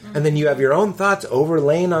interpret, and then you have your own thoughts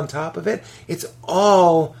overlain on top of it. It's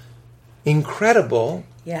all incredible.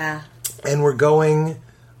 Yeah. And we're going,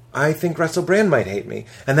 I think Russell Brand might hate me.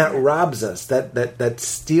 And that robs us, that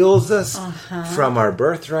steals us from our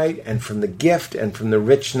birthright and from the gift and from the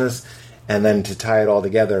richness. And then to tie it all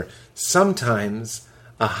together, sometimes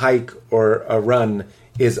a hike or a run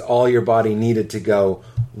is all your body needed to go,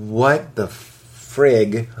 what the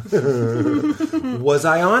frig was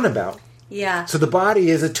I on about? Yeah. So the body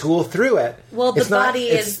is a tool through it. Well, the body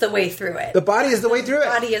is the way through it. The body is the way through it. The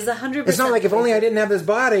body is 100%. It's not like if only I didn't have this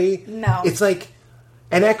body. No. It's like,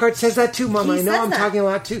 and Eckhart says that too, Mama. He I know says I'm that. talking a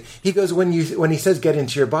lot too. He goes, when he says get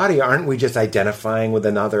into your body, aren't we just identifying with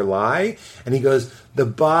another lie? And he goes, the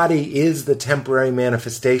body is the temporary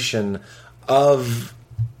manifestation of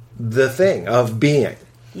the thing, of being.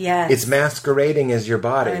 Yes. It's masquerading as your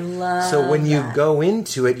body. I love So when you that. go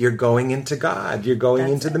into it, you're going into God. You're going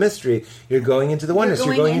That's into it. the mystery. You're going into the oneness.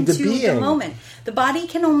 You're going into being. the moment. The body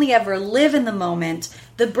can only ever live in the moment.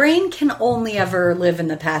 The brain can only ever live in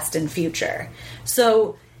the past and future.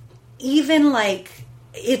 So even like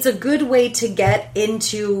it's a good way to get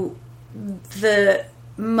into the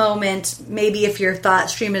moment, maybe if your thought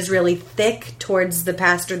stream is really thick towards the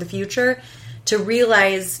past or the future, to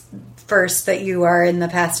realize first that you are in the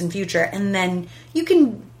past and future, and then you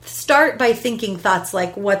can start by thinking thoughts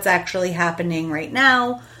like what's actually happening right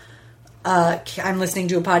now. I'm listening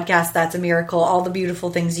to a podcast, that's a miracle, all the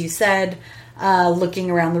beautiful things you said,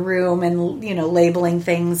 looking around the room and, you know, labeling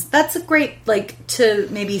things. That's a great, like, to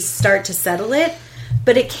maybe start to settle it,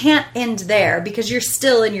 but it can't end there because you're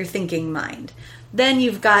still in your thinking mind. Then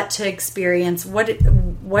you've got to experience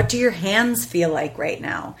what do your hands feel like right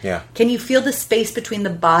now? Yeah. Can you feel the space between the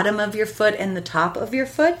bottom of your foot and the top of your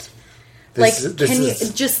foot? This Can is-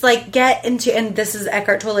 you just like get into, and this is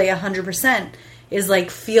Eckhart Tolle 100%, is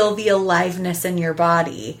like feel the aliveness in your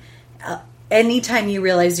body. Anytime you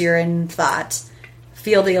realize you're in thought,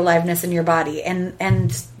 feel the aliveness in your body. And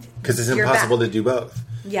Because it's you're impossible back. to do both.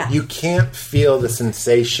 Yeah. You can't feel the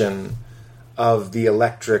sensation of the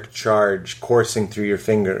electric charge coursing through your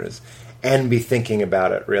fingers and be thinking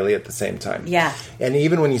about it really at the same time. Yeah. And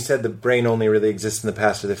even when you said the brain only really exists in the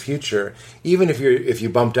past or the future, even if you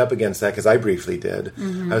bumped up against that, because I briefly did,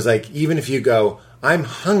 Mm-hmm. I was like, even if you go, I'm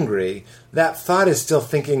hungry, that thought is still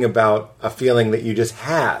thinking about a feeling that you just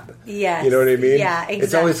had. Yes. You know what I mean? Yeah,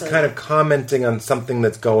 It's always exactly. kind of commenting on something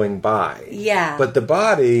that's going by. Yeah. But the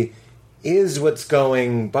body is what's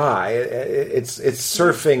going by. It's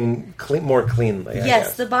surfing more cleanly. I Yes,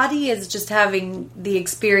 guess. the body is just having the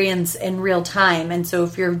experience in real time. And so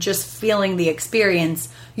if you're just feeling the experience,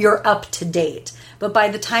 you're up to date. But by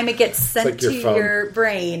the time it gets sent like your to phone. your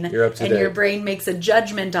brain You're up to and your date. brain makes a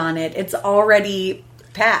judgment on it, it's already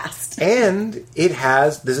past. And it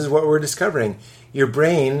has. This is what we're discovering. Your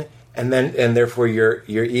brain, and therefore your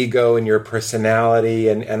ego and your personality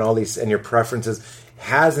and all these and your preferences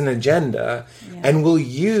has an agenda, and will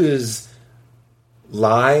use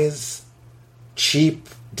lies, cheap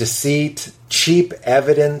deceit, cheap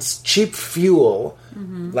evidence, cheap fuel.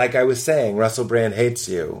 Like I was saying, Russell Brand hates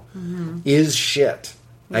you. Is shit.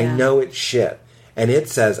 I Yeah. know it's shit, and it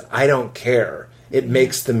says I don't care. It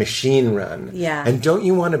makes the machine run. Yeah. And don't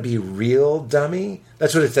you want to be real, dummy?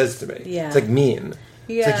 That's what it says to me. Yeah. It's like mean.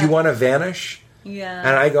 It's like, Yeah. you want to vanish? Yeah.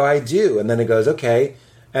 And I go, I do. And then it goes, okay.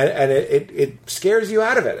 And it scares you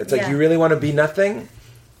out of it. It's like, Yeah. you really want to be nothing?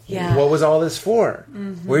 Yeah. What was all this for?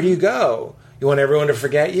 Where do you go? You want everyone to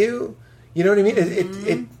forget you? You know what I mean?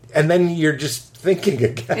 It and then you're just thinking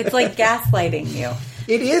again. It's like gaslighting you.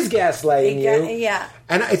 It is gaslighting you. Yeah.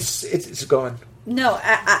 And it's going. No,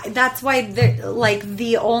 that's why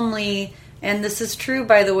the only, and this is true,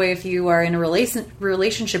 by the way, if you are in a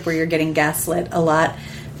relationship where you're getting gaslit a lot,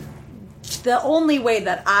 the only way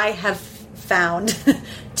that I have found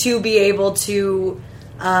to be able to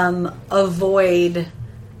avoid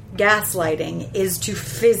gaslighting is to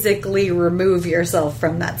physically remove yourself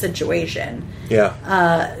from that situation.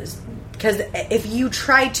 Yeah. Because if you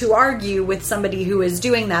try to argue with somebody who is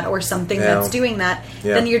doing that or something that's doing that,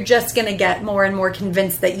 then you're just going to get more and more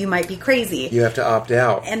convinced that you might be crazy. You have to opt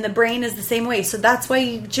out. And the brain is the same way. So that's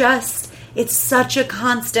why it's such a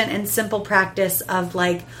constant and simple practice of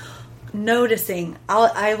like noticing.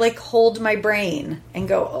 I like hold my brain and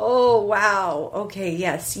go, oh, wow. Okay,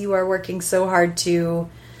 yes, you are working so hard to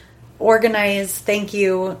organize, thank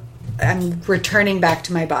you, I'm returning back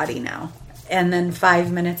to my body now. And then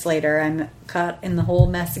 5 minutes later, I'm caught in the whole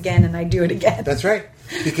mess again, and I do it again. That's right.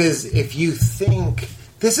 Because if you think...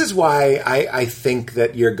 This is why I think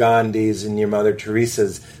that your Gandhis and your Mother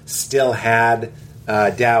Teresas still had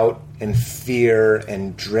doubt and fear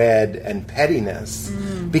and dread and pettiness.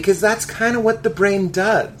 Because that's kind of what the brain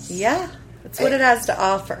does. Yeah. That's what it has to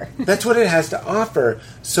offer. That's what it has to offer.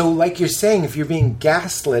 So like you're saying, if you're being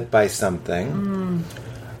gaslit by something...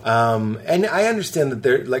 and I understand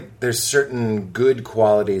that there's certain good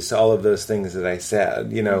qualities to all of those things that I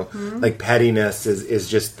said. You know, like pettiness is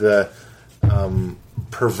just the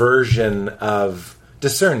perversion of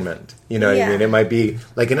discernment. You know what I mean? It might be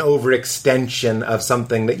like an overextension of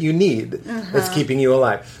something that you need that's keeping you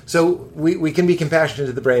alive. So we can be compassionate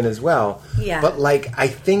to the brain as well. Yeah. But like I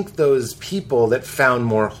think those people that found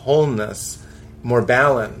more wholeness, more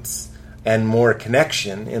balance, and more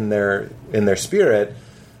connection in their spirit.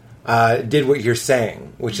 Did what you're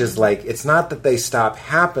saying, which is like, it's not that they stop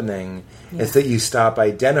happening, it's that you stop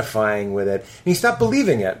identifying with it, and you stop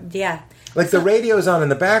believing it. Yeah. Like the radio's on in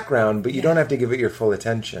the background, but you don't have to give it your full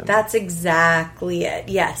attention. That's exactly it,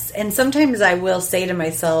 yes. And sometimes I will say to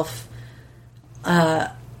myself,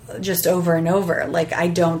 just over and over, like, I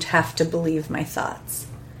don't have to believe my thoughts.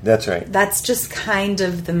 That's right. That's just kind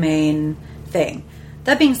of the main thing.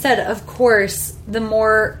 That being said, of course, the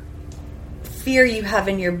more fear you have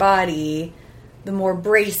in your body, the more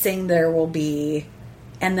bracing there will be,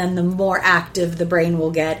 and then the more active the brain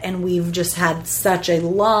will get. And we've just had such a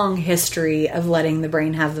long history of letting the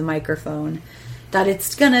brain have the microphone that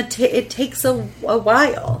it's gonna it takes a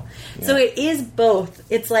while. Yeah. So it is both.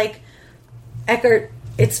 It's like Eckhart.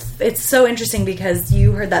 It's so interesting because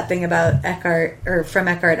you heard that thing about Eckhart, or from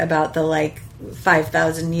Eckhart, about the like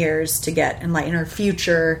 5,000 years to get enlightened, or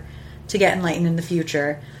future to get enlightened in the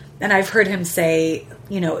future. And I've heard him say,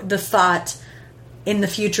 you know, the thought, in the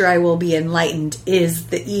future I will be enlightened, is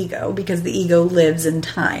the ego, because the ego lives in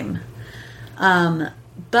time.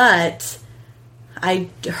 But I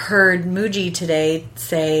heard Mooji today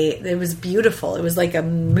say, it was beautiful. It was like a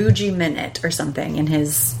Mooji minute or something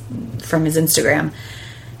from his Instagram.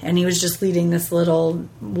 And he was just leading this little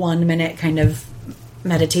 1 minute kind of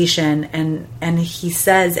meditation. And he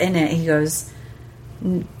says in it, he goes,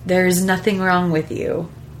 there is nothing wrong with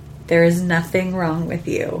you. There is nothing wrong with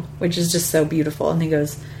you, which is just so beautiful. And he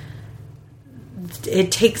goes,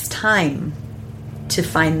 it takes time to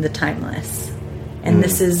find the timeless. And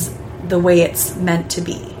this is the way it's meant to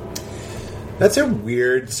be. That's a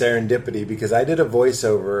weird serendipity, because I did a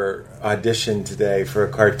voiceover audition today for a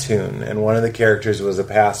cartoon, and one of the characters was a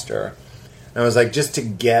pastor. And I was like, just to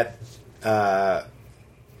get... I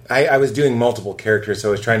was doing multiple characters, so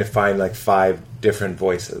I was trying to find like 5 different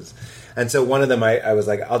voices. And so one of them, I was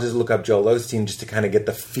like, I'll just look up Joel Osteen just to kind of get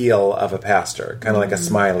the feel of a pastor, kind of like a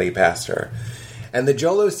smiley pastor. And the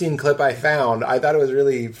Joel Osteen clip I found, I thought it was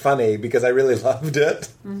really funny because I really loved it.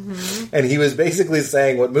 And he was basically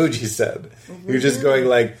saying what Mooji said. He was just going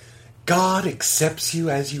like, God accepts you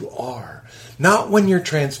as you are. Not when you're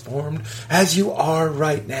transformed, as you are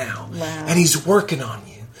right now. Wow. And he's working on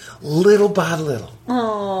you, little by little.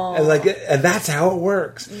 Aww. And that's how it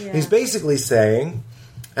works. Yeah. He's basically saying...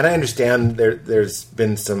 And I understand there's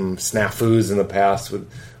been some snafus in the past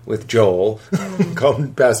with Joel, called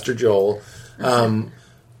him Pastor Joel.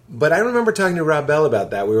 But I remember talking to Rob Bell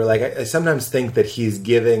about that. We were like, I sometimes think that he's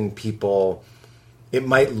giving people, it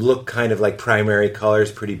might look kind of like primary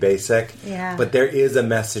colors, pretty basic. Yeah. But there is a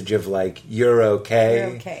message of like, you're okay.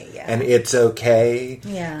 You're okay, yeah. And it's okay.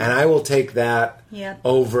 Yeah. And I will take that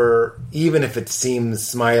over, even if it seems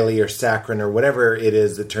smiley or saccharine or whatever it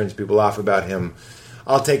is that turns people off about him.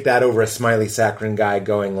 I'll take that over a smiley saccharine guy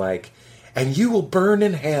going like, and you will burn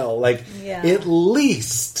in hell. Like, at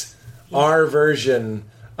least our version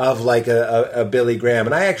of like a Billy Graham.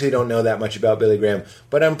 And I actually don't know that much about Billy Graham,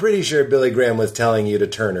 but I'm pretty sure Billy Graham was telling you to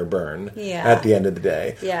turn or burn at the end of the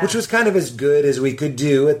day. Yeah. Which was kind of as good as we could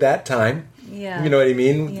do at that time. Yeah. You know what I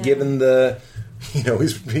mean? Yeah. Given the... You know,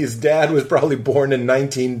 his dad was probably born in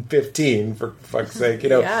 1915, for fuck's sake. You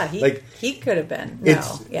know, yeah, he could have been.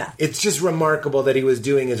 It's just remarkable that he was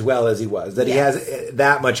doing as well as he was. That he has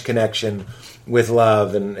that much connection with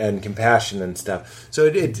love and compassion and stuff. So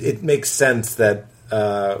it makes sense that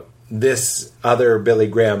this other Billy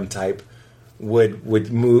Graham type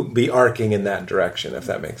would be arcing in that direction, if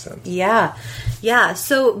that makes sense. Yeah.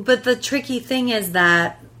 So, but the tricky thing is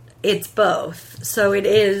that it's both. So it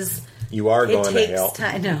is... You are going to hell.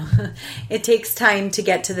 It takes time to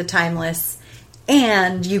get to the timeless,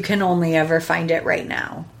 and you can only ever find it right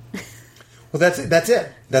now. Well, that's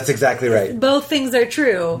it. That's exactly right. Both things are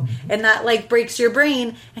true, and that like breaks your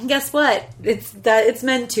brain. And guess what? It's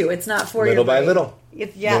meant to. It's not for little your brain. by little.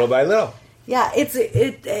 Little by little. Yeah,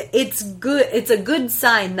 it's good. It's a good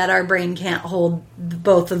sign that our brain can't hold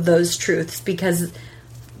both of those truths because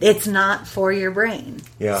it's not for your brain.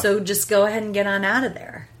 Yeah. So just go ahead and get on out of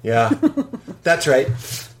there. Yeah, that's right.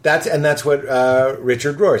 That's what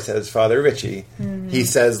Richard Rohr says, Father Richie. Mm-hmm. He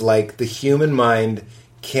says, like, the human mind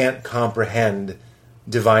can't comprehend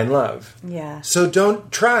divine love. Yeah. So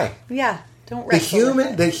don't try. Yeah. Don't wrestle with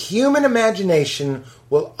it. The human imagination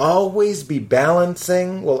will always be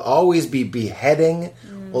balancing, will always be beheading,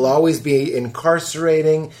 will always be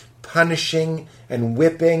incarcerating, punishing, and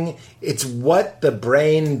whipping. It's what the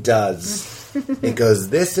brain does. It goes,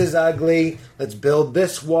 this is ugly, let's build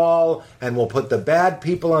this wall, and we'll put the bad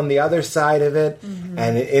people on the other side of it. Mm-hmm.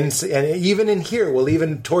 And even in here, we'll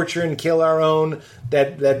even torture and kill our own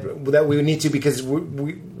that we need to, because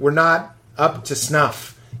we're not up to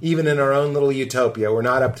snuff. Even in our own little utopia, we're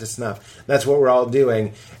not up to snuff. That's what we're all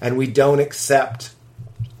doing, and we don't accept,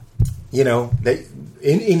 the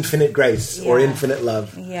infinite grace or infinite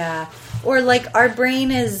love. Yeah, or like our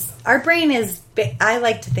brain is. I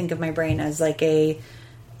like to think of my brain as like a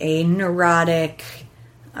neurotic,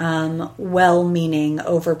 well-meaning,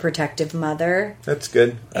 overprotective mother. That's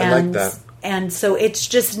good. I like that. And so it's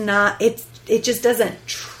just not. It just doesn't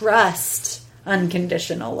trust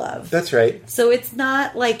unconditional love. That's right. So it's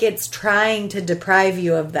not like it's trying to deprive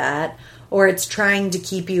you of that, or it's trying to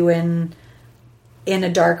keep you in a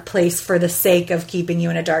dark place for the sake of keeping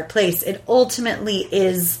you in a dark place. It ultimately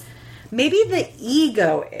is, maybe the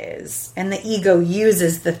ego is, and the ego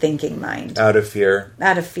uses the thinking mind. Out of fear.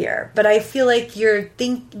 But I feel like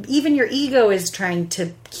even your ego is trying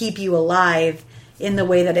to keep you alive in the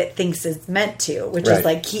way that it thinks it's meant to, which is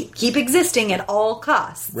like keep existing at all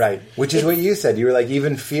costs. Right. Which is what you said. You were like,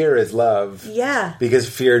 even fear is love. Yeah. Because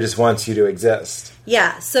fear just wants you to exist.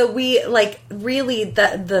 Yeah. So we, like, really,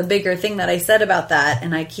 the bigger thing that I said about that,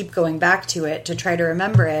 and I keep going back to it to try to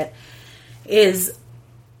remember it, is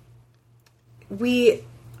we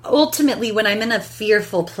ultimately, when I'm in a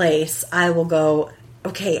fearful place, I will go,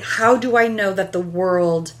 okay, how do I know that the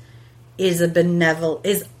world is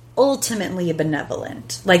ultimately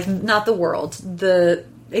benevolent? Like, not the world, the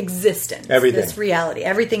existence, everything, this reality,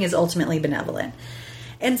 everything is ultimately benevolent.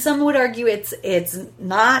 And some would argue it's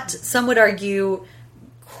not. Some would argue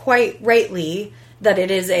quite rightly that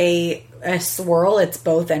it is a swirl. It's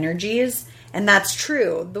both energies, and that's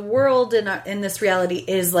true. The world in this reality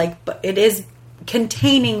is like, it is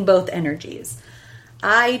containing both energies.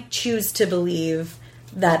 I choose to believe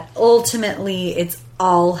that ultimately it's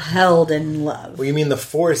all held in love. Well, you mean the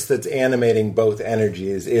force that's animating both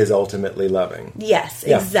energies is ultimately loving? Yes,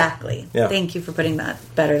 yeah. Exactly. Yeah. Thank you for putting that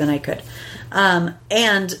better than I could.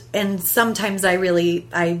 And sometimes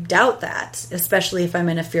I doubt that, especially if I'm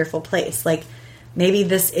in a fearful place. Like, maybe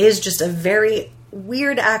this is just a very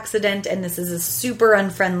weird accident and this is a super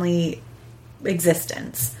unfriendly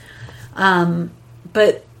existence.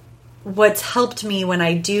 But what's helped me when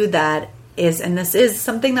I do that is, and this is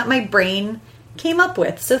something that my brain came up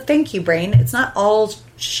with. So thank you, brain. It's not all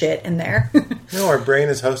shit in there. No, our brain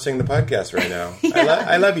is hosting the podcast right now. Yeah.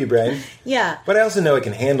 I love you, brain. Yeah. But I also know it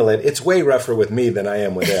can handle it. It's way rougher with me than I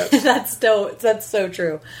am with it. That's so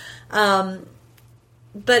true. But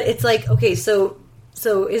it's like, okay, so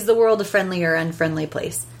is the world a friendly or unfriendly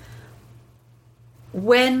place?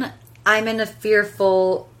 When I'm in a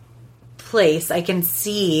fearful place, I can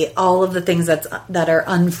see all of the things that are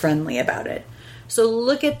unfriendly about it. So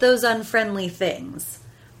look at those unfriendly things.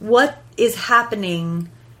 What is happening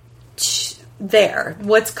there?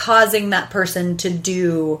 What's causing that person to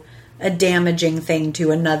do a damaging thing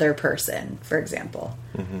to another person, for example?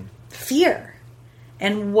 Mm-hmm. Fear.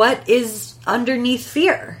 And what is underneath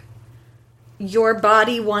fear? Your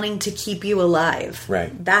body wanting to keep you alive.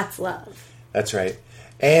 Right. That's love. That's right.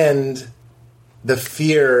 And the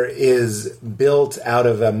fear is built out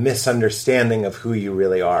of a misunderstanding of who you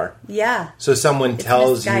really are. Yeah. So someone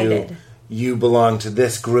tells you belong to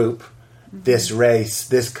this group, this race,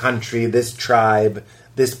 this country, this tribe,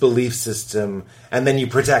 this belief system, and then you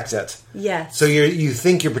protect it. Yes. So you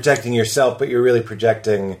think you're protecting yourself, but you're really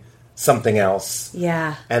projecting something else.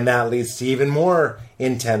 Yeah. And that leads to even more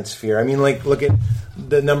intense fear. I mean, like, look at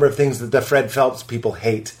the number of things that the Fred Phelps people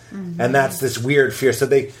hate. Mm-hmm. And that's this weird fear. So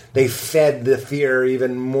they fed the fear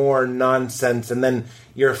even more nonsense. And then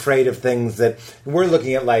you're afraid of things that we're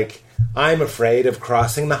looking at, like, I'm afraid of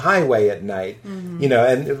crossing the highway at night. Mm-hmm.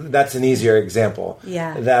 And that's an easier example.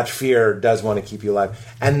 Yeah. That fear does want to keep you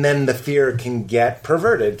alive. And then the fear can get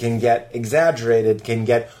perverted, can get exaggerated, can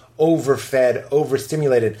get overfed,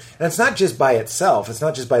 overstimulated. And it's not just by itself. It's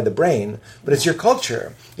not just by the brain, but it's your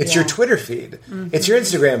culture. It's your Twitter feed. It's your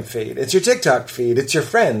Instagram feed. It's your TikTok feed. It's your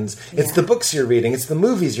friends. It's the books you're reading. It's the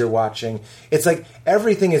movies you're watching. It's like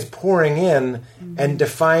everything is pouring in and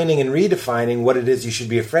defining and redefining what it is you should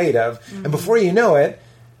be afraid of. And before you know it,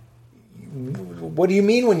 what do you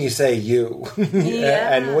mean when you say you?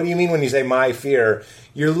 And what do you mean when you say my fear?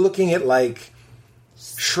 You're looking at like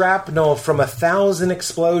shrapnel from 1,000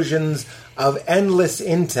 explosions of endless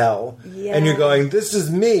intel, and you're going, this is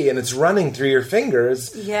me, and it's running through your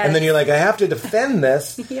fingers, and then you're like, I have to defend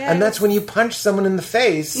this, and that's when you punch someone in the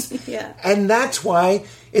face, and that's why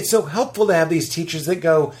it's so helpful to have these teachers that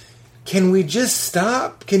go, can we just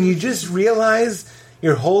stop? Can you just realize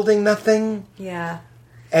you're holding nothing?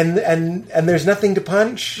 And there's nothing to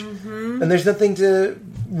punch, and there's nothing to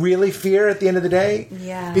really fear at the end of the day.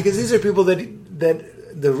 Because these are people that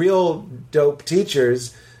the real dope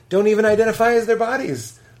teachers don't even identify as their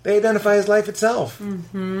bodies. They identify as life itself.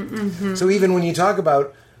 So even when you talk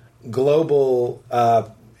about global,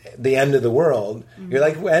 the end of the world, you're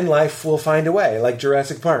like, and life will find a way. Like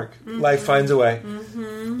Jurassic Park, life finds a way.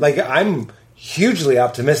 Like I'm hugely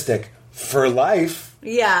optimistic for life.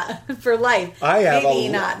 For life. Maybe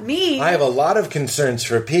not me. I have a lot of concerns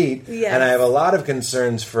for Pete, and I have a lot of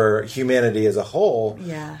concerns for humanity as a whole.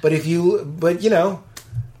 But you know,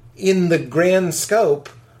 in the grand scope,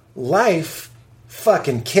 life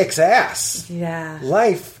fucking kicks ass.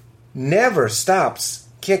 Life never stops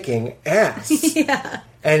kicking ass.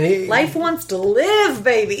 And life wants to live,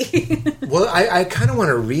 baby. Well, I kind of want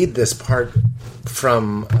to read this part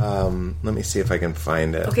from, let me see if I can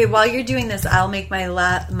find it. Okay, while you're doing this, I'll make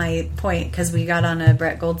my point, because we got on a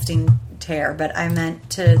Brett Goldstein tear, but I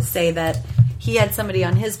meant to say that he had somebody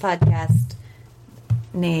on his podcast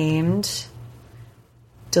named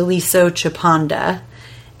Daliso Chaponda,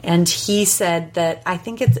 and he said that, I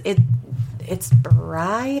think it's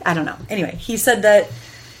Bride? I don't know. Anyway, he said that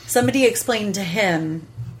somebody explained to him,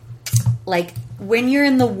 like, when you're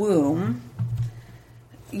in the womb,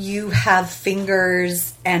 you have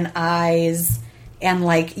fingers and eyes, and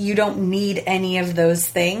like you don't need any of those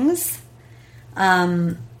things,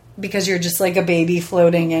 because you're just like a baby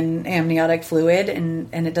floating in amniotic fluid,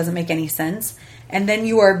 and it doesn't make any sense. And then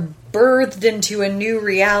you are birthed into a new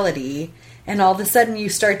reality, and all of a sudden you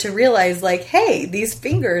start to realize, like, hey, these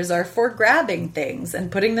fingers are for grabbing things and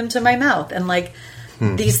putting them to my mouth, and like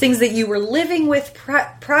these things that you were living with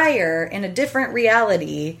prior in a different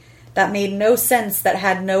reality that made no sense, that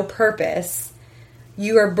had no purpose.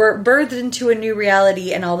 You are birthed into a new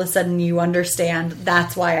reality, and all of a sudden you understand,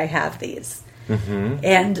 that's why I have these.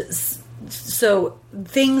 And so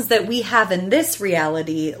things that we have in this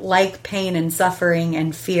reality, like pain and suffering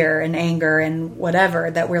and fear and anger and whatever,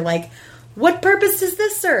 that we're like, what purpose does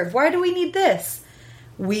this serve? Why do we need this?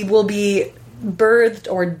 We will be birthed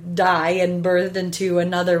or die and birthed into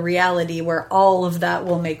another reality where all of that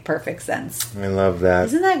will make perfect sense. I love that.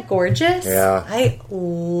 Isn't that gorgeous? Yeah. I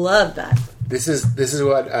love that. This is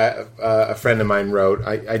what a friend of mine wrote.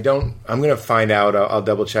 I'm going to find out. I'll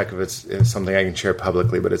double check if it's something I can share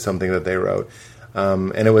publicly, but it's something that they wrote.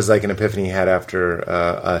 And it was like an epiphany he had after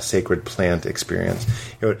a sacred plant experience.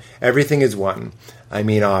 He wrote, everything is one. I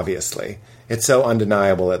mean, obviously. It's so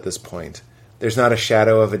undeniable at this point. There's not a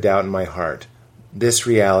shadow of a doubt in my heart. This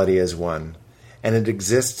reality is one. And it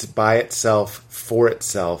exists by itself, for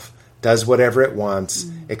itself, does whatever it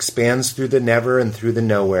wants, expands through the never and through the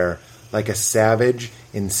nowhere, like a savage,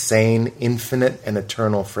 insane, infinite, and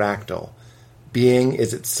eternal fractal. Being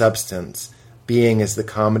is its substance. Being is the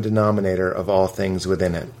common denominator of all things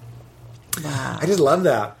within it. Wow. I just love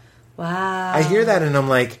that. Wow. I hear that and I'm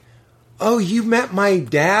like, oh, you met my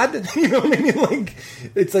dad? You know what I mean? Like,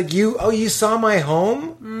 it's like you saw my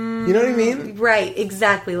home? You know what I mean? Right,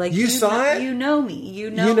 exactly. Like you saw it? You know me.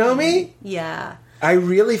 You know me? Yeah. I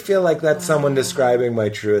really feel like that's someone describing my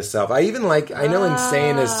truest self. I even like, I know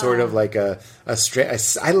insane is sort of like a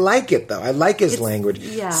I like it though. I like his language.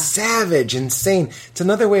 Yeah. Savage, insane. It's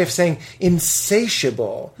another way of saying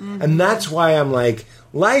insatiable. And that's why I'm like,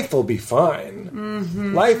 life will be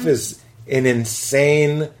fine. Life is an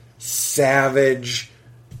insane, savage,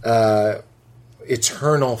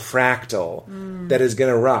 eternal fractal that is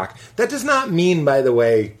going to rock. That does not mean, by the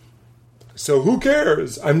way, so who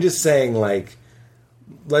cares? I'm just saying, like,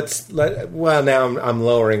 now I'm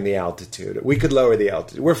lowering the altitude. We could lower the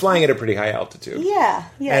altitude. We're flying at a pretty high altitude. Yeah.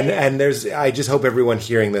 And I just hope everyone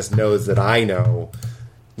hearing this knows that I know.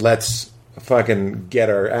 Let's fucking get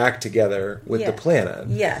our act together with the planet.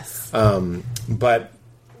 Yes. But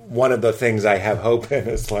one of the things I have hope in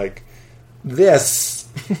is like this.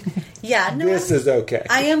 Yeah, no, this is okay.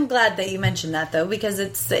 I am glad that you mentioned that, though, because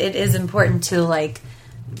it is important to, like,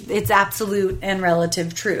 it's absolute and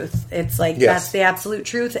relative truth. It's like, that's the absolute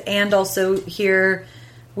truth, and also here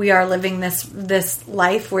we are living this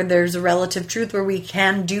life where there's a relative truth where we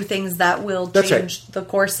can do things that will change the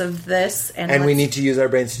course of this. And we need to use our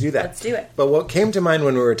brains to do that. Let's do it. But what came to mind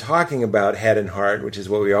when we were talking about head and heart, which is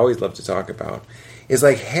what we always love to talk about, is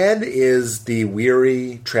like head is the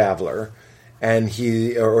weary traveler, and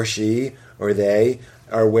he or she or they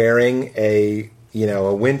are wearing a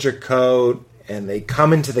winter coat, and they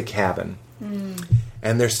come into the cabin,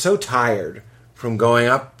 and they're so tired from going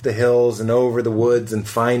up the hills and over the woods and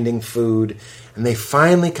finding food, and they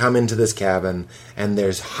finally come into this cabin, and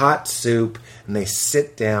there's hot soup, and they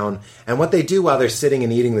sit down, and what they do while they're sitting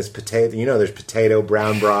and eating this potato, there's potato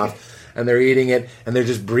brown broth, and they're eating it, and they're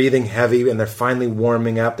just breathing heavy, and they're finally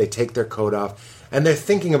warming up. They take their coat off, and they're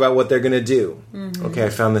thinking about what they're going to do. Mm-hmm. Okay, I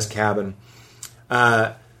found this cabin.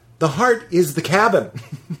 The heart is the cabin.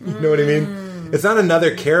 You know what I mean? It's not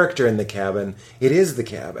another character in the cabin. It is the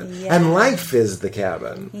cabin. Yeah. And life is the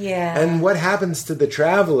cabin. Yeah. And what happens to the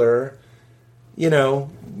traveler,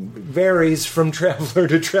 varies from traveler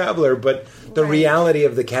to traveler, but the reality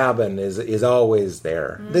of the cabin is always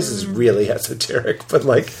there. This is really esoteric, but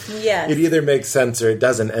it either makes sense or it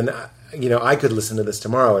doesn't. And I could listen to this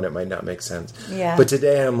tomorrow and it might not make sense. Yeah. But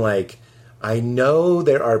today I'm like, I know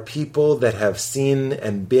there are people that have seen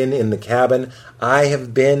and been in the cabin. I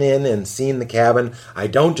have been in and seen the cabin. I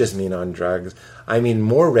don't just mean on drugs. I mean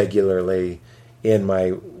more regularly in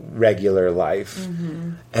my regular life.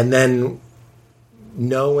 Mm-hmm. And then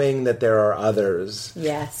knowing that there are others.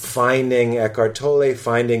 Yes. Finding Eckhart Tolle,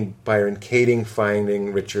 finding Byron Katie,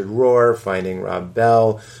 finding Richard Rohr, finding Rob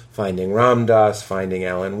Bell, finding Ram Dass, finding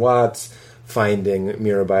Alan Watts, finding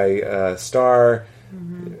Mirabai Starr.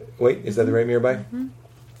 Mm-hmm. Wait, is that the right Mirabai? Mm-hmm.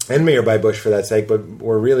 And Mirabai Bush, for that sake, but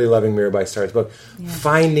we're really loving Mirabai Starr's book. Yeah.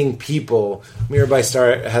 Finding people. Mirabai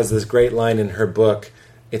Starr has this great line in her book.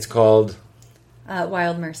 It's called...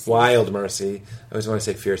 Wild Mercy. Wild Mercy. I always want to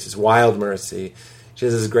say fierce. It's Wild Mercy. She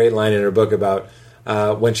has this great line in her book about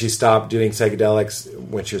when she stopped doing psychedelics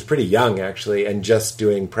when she was pretty young, actually, and just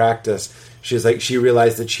doing practice. She was like, she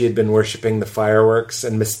realized that she had been worshiping the fireworks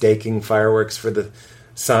and mistaking fireworks for the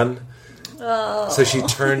sun. Oh. So she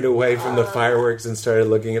turned away from the fireworks and started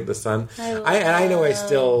looking at the sun. I know I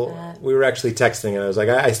still... We were actually texting, and I was like,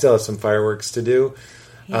 I still have some fireworks to do.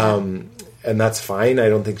 Yeah. And that's fine. I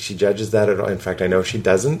don't think she judges that at all. In fact, I know she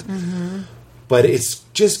doesn't. Mm-hmm. But it's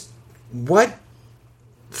just what...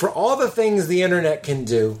 For all the things the internet can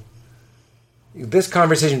do, this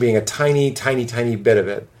conversation being a tiny, tiny, tiny bit of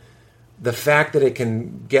it, the fact that it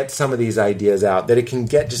can get some of these ideas out, that it can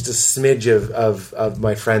get just a smidge of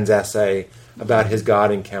my friend's essay about his God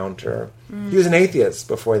encounter. He was an atheist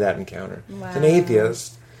before that encounter. Wow. He's an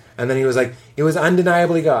atheist. And then he was like, it was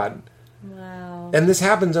undeniably God. Wow. And this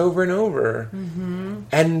happens over and over. Mm-hmm.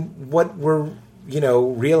 And what we're,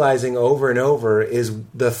 realizing over and over is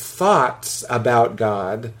the thoughts about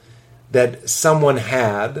God that someone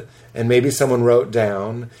had, and maybe someone wrote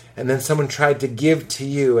down, and then someone tried to give to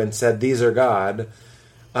you and said, these are God.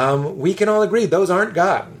 We can all agree those aren't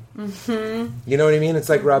God. Mm-hmm. You know what I mean? It's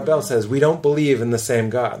like Rob Bell says, we don't believe in the same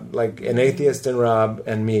God. Like an atheist and Rob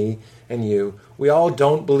and me and you, we all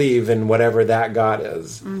don't believe in whatever that God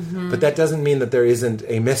is. Mm-hmm. But that doesn't mean that there isn't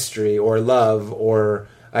a mystery or love or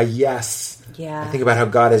a yes. Yeah. I think about how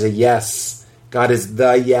God is a yes. God is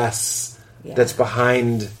the yes that's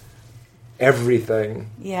behind everything.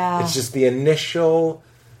 Yeah. It's just the initial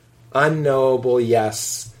unknowable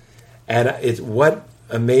yes. And it's what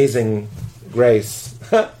amazing grace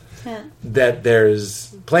that there's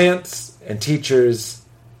plants and teachers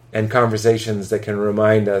and conversations that can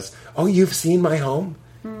remind us, oh, you've seen my home?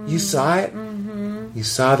 Mm-hmm. You saw it? Mm-hmm. You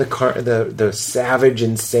saw the savage,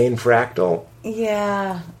 insane fractal?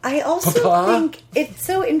 Yeah. I also think it's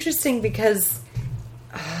so interesting because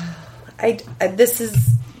I'm just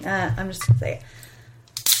going to say it.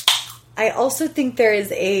 I also think there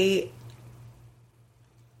is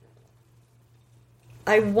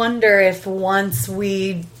I wonder if once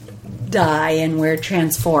we die and we're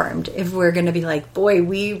transformed, if we're going to be like, boy,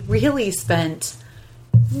 we really spent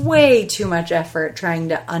way too much effort trying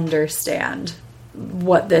to understand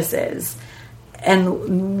what this is,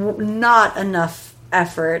 and not enough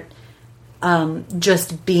effort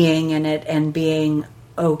just being in it and being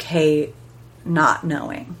okay not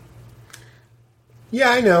knowing. Yeah,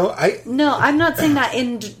 I know. No, I'm not saying that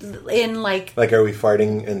in like... Like, are we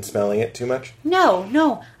farting and smelling it too much?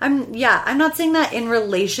 No. I'm not saying that in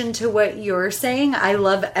relation to what you're saying. I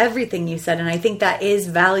love everything you said, and I think that is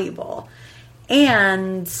valuable.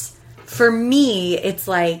 And for me, it's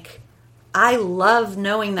like, I love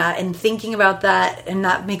knowing that and thinking about that, and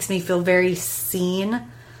that makes me feel very seen.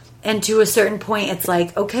 And to a certain point, it's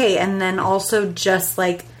like, okay, and then also just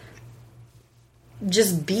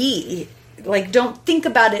be. Like, don't think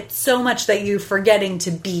about it so much that you're forgetting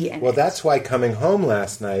to be in Well, it. that's why coming home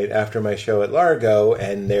last night after my show at Largo,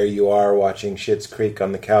 and there you are watching Schitt's Creek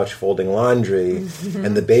on the couch folding laundry,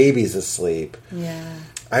 and the baby's asleep. Yeah.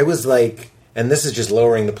 I was like, and this is just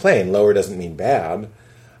lowering the plane. Lower doesn't mean bad.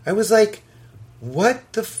 I was like,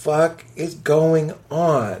 what the fuck is going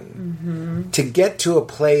on? To get to a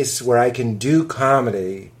place where I can do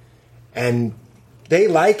comedy, and they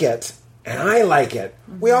like it, and I like it.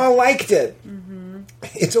 We all liked it.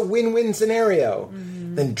 It's a win-win scenario.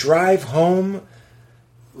 Then drive home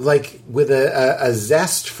like with a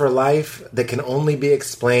zest for life that can only be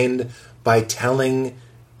explained by telling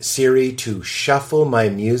Siri to shuffle my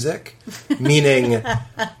music, meaning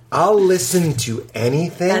I'll listen to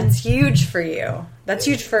anything. That's huge for you. That's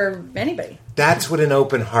huge for anybody. That's what an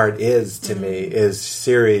open heart is to me, is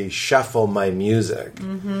Siri, shuffle my music.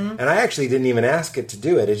 And I actually didn't even ask it to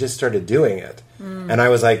do it. It just started doing it. And I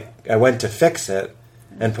was like, I went to fix it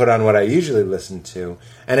and put on what I usually listen to.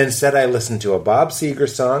 And instead I listened to a Bob Seger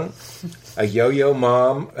song, a Yo-Yo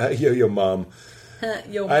Mom.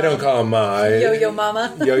 Yo, I don't call him Ma. Yo-Yo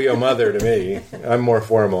Mama. Yo-Yo Mother to me. I'm more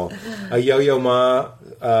formal. A Yo-Yo Ma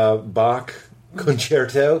Bach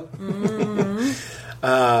concerto.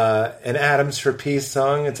 An Atoms for Peace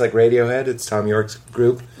song. It's like Radiohead. It's Tom York's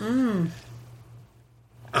group.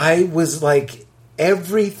 I was like,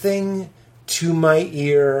 everything to my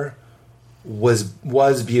ear was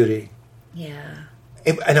beauty. Yeah.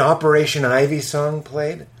 An Operation Ivy song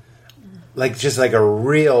played. Like, just like a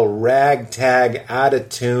real ragtag,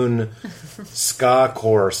 out-of-tune ska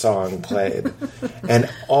core song played. And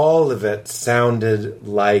all of it sounded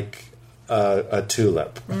like a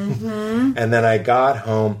tulip. And then I got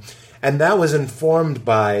home, and that was informed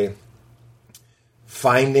by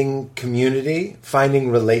finding community,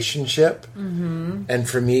 finding relationship. And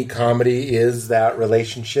for me, comedy is that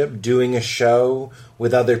relationship. Doing a show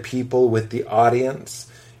with other people, with the audience,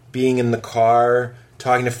 being in the car,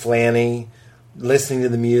 talking to Flanny, listening to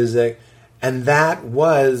the music. And that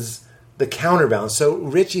was the counterbalance. So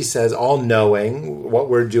Richie says all knowing, what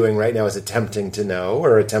we're doing right now is attempting to know,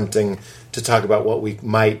 or attempting to talk about what we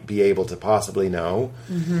might be able to possibly know,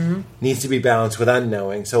 needs to be balanced with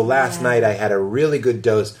unknowing. So last night I had a really good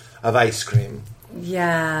dose of ice cream.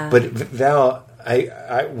 Yeah. But Val,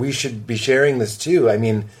 we should be sharing this too. I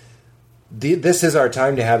mean, this is our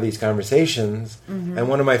time to have these conversations. And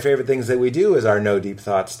one of my favorite things that we do is our No Deep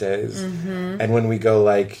Thoughts days. And when we go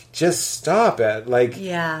like, just stop it. Like,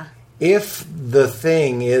 if the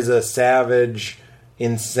thing is a savage,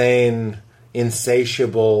 insane,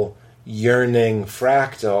 insatiable, yearning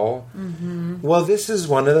fractal, well, this is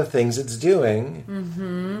one of the things it's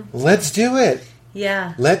doing. Let's do it.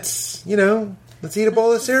 Yeah. Let's eat a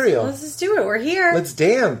bowl of cereal. Let's just do it. We're here. Let's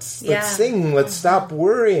dance. Let's sing. Let's stop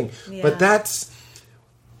worrying. But that's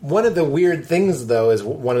one of the weird things, though, is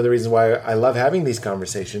one of the reasons why I love having these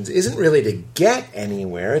conversations isn't really to get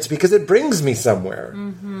anywhere. It's because it brings me somewhere.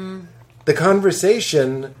 The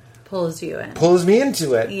conversation pulls you in. Pulls me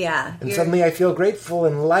into it. Yeah. And suddenly I feel grateful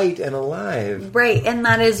and light and alive. Right. And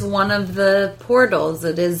that is one of the portals.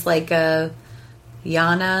 It is like a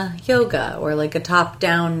Yana yoga or like a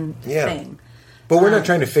top-down thing. But we're not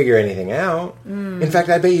trying to figure anything out. In fact,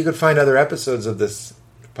 I bet you could find other episodes of this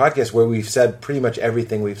podcast where we've said pretty much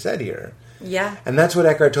everything we've said here. Yeah. And that's what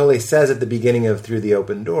Eckhart Tolle says at the beginning of Through the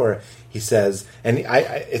Open Door. He says, and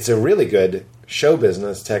it's a really good show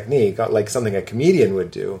business technique, like something a comedian would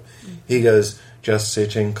do. He goes, just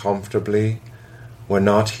sitting comfortably. We're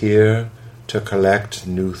not here to collect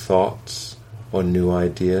new thoughts or new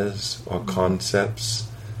ideas or concepts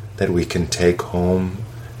that we can take home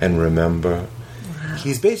and remember.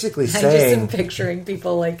 He's basically saying... I'm just picturing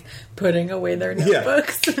people, like, putting away their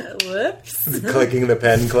notebooks. Whoops. Clicking the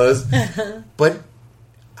pen closed. But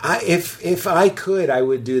if I could, I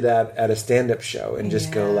would do that at a stand-up show and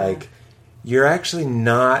just go, like, you're actually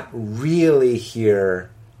not really here.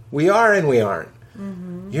 We are and we aren't.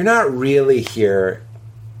 You're not really here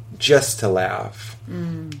just to laugh.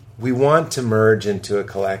 We want to merge into a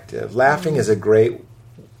collective. Laughing is a great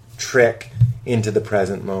trick into the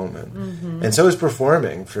present moment. And so is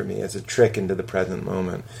performing for me as a trick into the present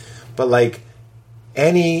moment. But like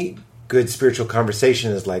any good spiritual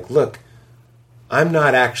conversation is like, look, I'm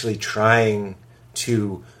not actually trying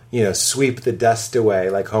to, sweep the dust away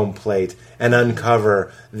like home plate and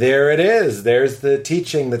uncover, there it is. There's the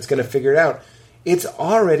teaching that's going to figure it out. It's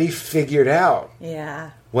already figured out.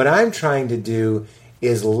 Yeah. What I'm trying to do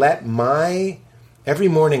is let every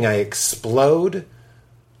morning I explode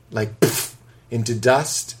like poof, into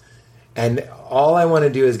dust, and all I want to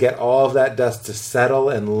do is get all of that dust to settle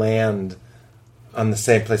and land on the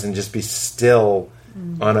same place and just be still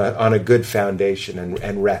on a good foundation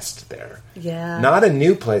and rest there. Yeah. Not a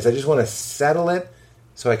new place. I just want to settle it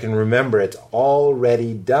so I can remember it's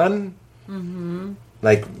already done. Mm-hmm.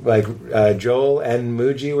 Like Joel and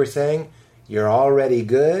Muji were saying, you're already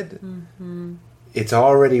good. Mm-hmm. It's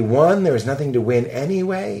already won. There's nothing to win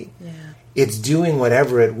anyway. Yeah. It's doing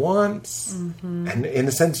whatever it wants. Mm-hmm. And in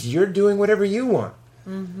a sense, you're doing whatever you want.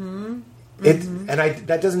 Mm-hmm.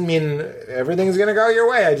 That doesn't mean everything's going to go your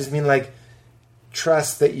way. I just mean, like,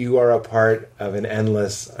 trust that you are a part of an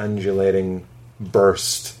endless, undulating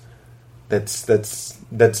burst that's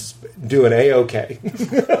doing A-okay.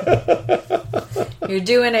 You're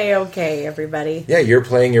doing A-okay, everybody. Yeah, you're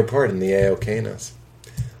playing your part in the A-okayness.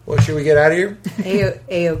 Well, should we get out of here?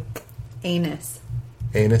 Anus.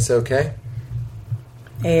 Anus okay?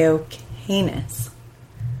 A-okayness.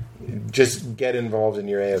 Just get involved in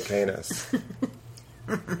your A-okayness.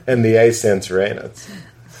 And the A stands for anus.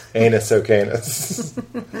 Anus okayness.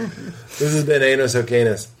 This has been Anus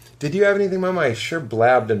okayness. Did you have anything, Mama? I sure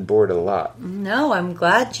blabbed and bored a lot. No, I'm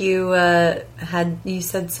glad you you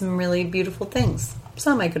said some really beautiful things.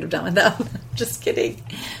 Some I could have done without. Just kidding.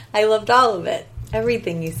 I loved all of it.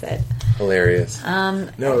 Everything you said. Hilarious. No,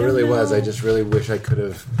 it really was. I just really wish I could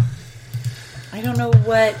have. I don't know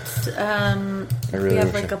what. I really you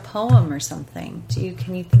have like a poem or something.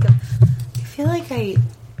 Can you think of? I feel like I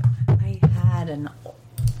had an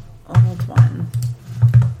old one.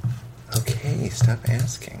 Okay, stop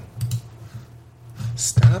asking.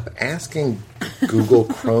 Stop asking, Google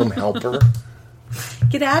Chrome helper.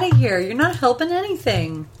 Get out of here! You're not helping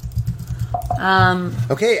anything.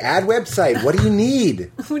 Okay, add website. What do you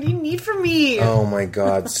need? What do you need from me? Oh my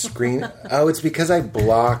God, screen. Oh, it's because I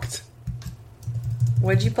blocked.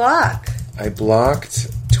 What'd you block? I blocked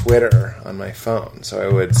Twitter on my phone, so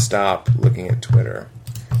I would stop looking at Twitter.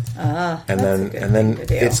 And then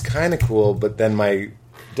it's kind of cool, but then my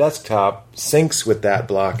desktop syncs with that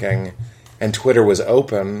blocking, and Twitter was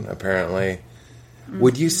open apparently. Mm-hmm.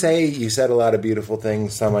 Would you say you said a lot of beautiful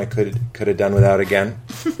things? Some I could have done without again.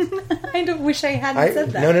 I don't wish I hadn't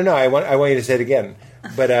said that. No. I want you to say it again.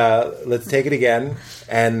 But let's take it again.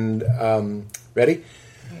 And ready?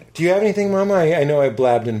 Do you have anything, Mama? I know I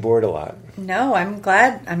blabbed and bored a lot. No, I'm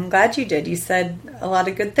glad you did. You said a lot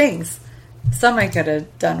of good things. Some I could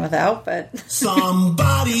have done without, but...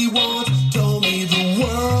 Somebody once told me the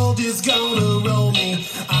world is gonna roll me.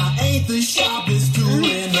 I ain't the sharpest tool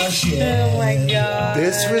in the shed. Oh my God.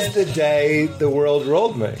 This was the day the world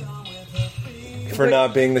rolled me. For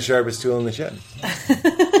not being the sharpest tool in the shed.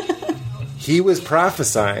 He was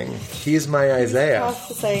prophesying. He's my Isaiah.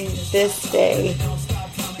 Prophesying this day.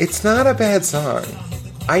 It's not a bad song.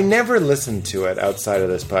 I never listened to it outside of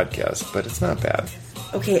this podcast, but it's not bad.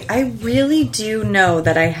 Okay, I really do know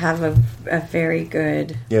that I have a very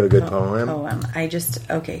good... You have a good poem? I just...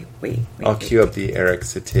 Okay, wait. I'll cue up the Eric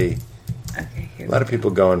Satie. Okay, here a lot of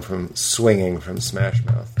people going from swinging from Smash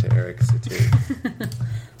Mouth to Eric Satie.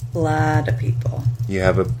 A lot of people. You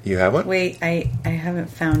have one? Wait, I haven't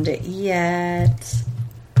found it yet.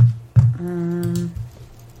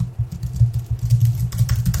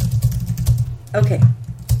 Okay.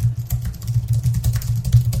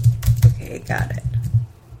 Okay, got it.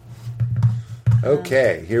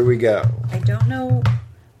 Okay, here we go. I don't know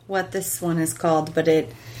what this one is called, but I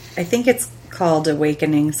think it's called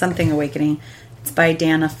Awakening, something Awakening. It's by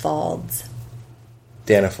Dana Falds.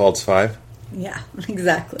 Dana Falds 5? Yeah,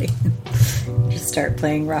 exactly. Just start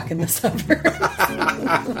playing Rock in the Suburbs.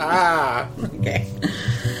 Okay.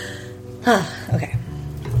 Okay.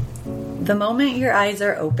 The moment your eyes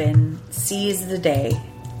are open, seize the day.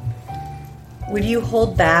 Would you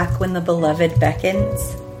hold back when the beloved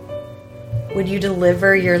beckons? Would you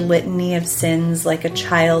deliver your litany of sins like a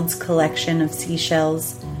child's collection of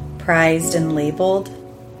seashells, prized and labeled?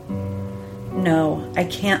 No, I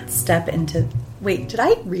can't step into... Wait, did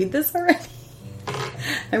I read this already?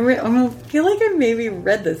 I feel like I maybe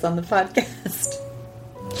read this on the podcast.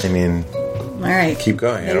 I mean... All right. Keep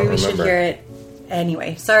going. Maybe I don't remember. We should hear it.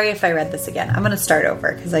 Anyway, sorry if I read this again. I'm going to start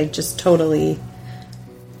over because I just totally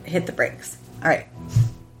hit the brakes. All right.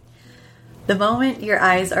 The moment your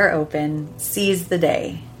eyes are open, seize the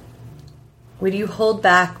day. Would you hold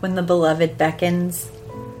back when the beloved beckons?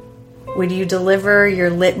 Would you deliver your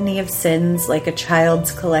litany of sins like a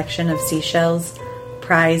child's collection of seashells,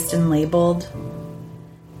 prized and labeled?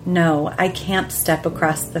 No, I can't step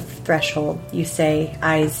across the threshold, you say,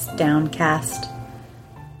 eyes downcast.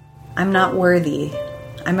 I'm not worthy.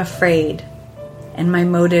 I'm afraid. And my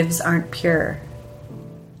motives aren't pure.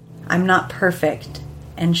 I'm not perfect,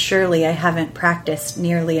 and surely I haven't practiced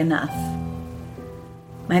nearly enough.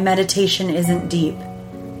 My meditation isn't deep,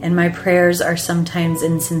 and my prayers are sometimes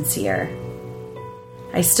insincere.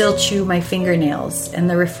 I still chew my fingernails, and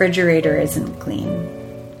the refrigerator isn't clean.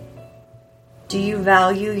 Do you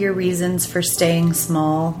value your reasons for staying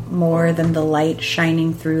small more than the light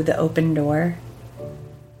shining through the open door?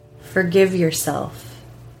 Forgive yourself.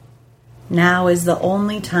 Now is the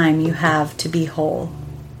only time you have to be whole.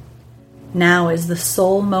 Now is the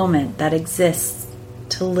sole moment that exists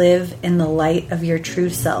to live in the light of your true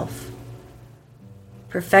self.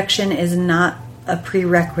 Perfection is not a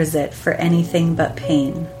prerequisite for anything but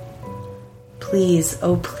pain. Please,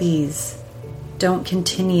 oh please, don't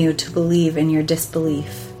continue to believe in your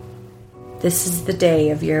disbelief. This is the day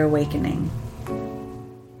of your awakening.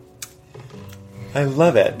 I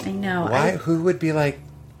love it. I know. Why? Who would be like,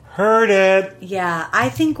 heard it? Yeah, I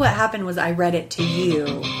think what happened was I read it to you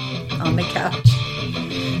on the couch.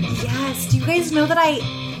 Yes, do you guys know that I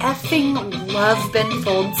effing love Ben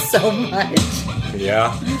Folds so much?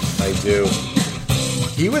 Yeah, I do.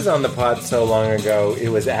 He was on the pod so long ago, it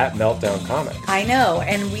was at Meltdown Comic. I know,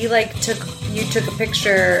 and we you took a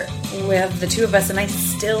picture with the two of us, and I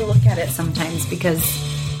still look at it sometimes because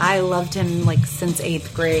I loved him since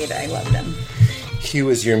 8th grade. I loved him. He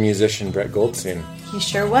was your musician, Brett Goldstein. He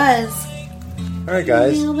sure was. All right,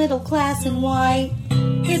 guys. Real middle class and white.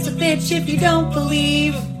 It's a bitch if you don't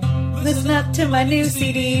believe. Listen up to my new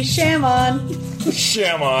CD, Sham On.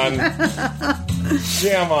 Sham on.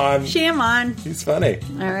 Sham on. Sham On. He's funny.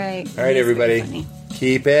 All right. All right, everybody.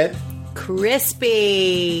 Keep it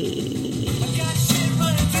crispy. Got shit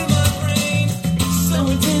running through my brain. So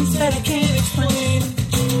intense that I can't explain.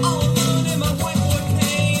 All alone in my whiteboard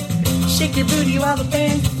pain. Shake your booty while the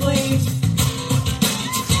band plays.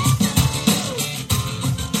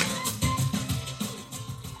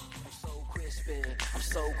 I'm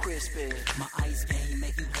so crispy. My ice game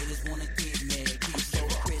make you haters wanna get me. I'm so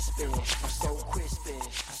crispy.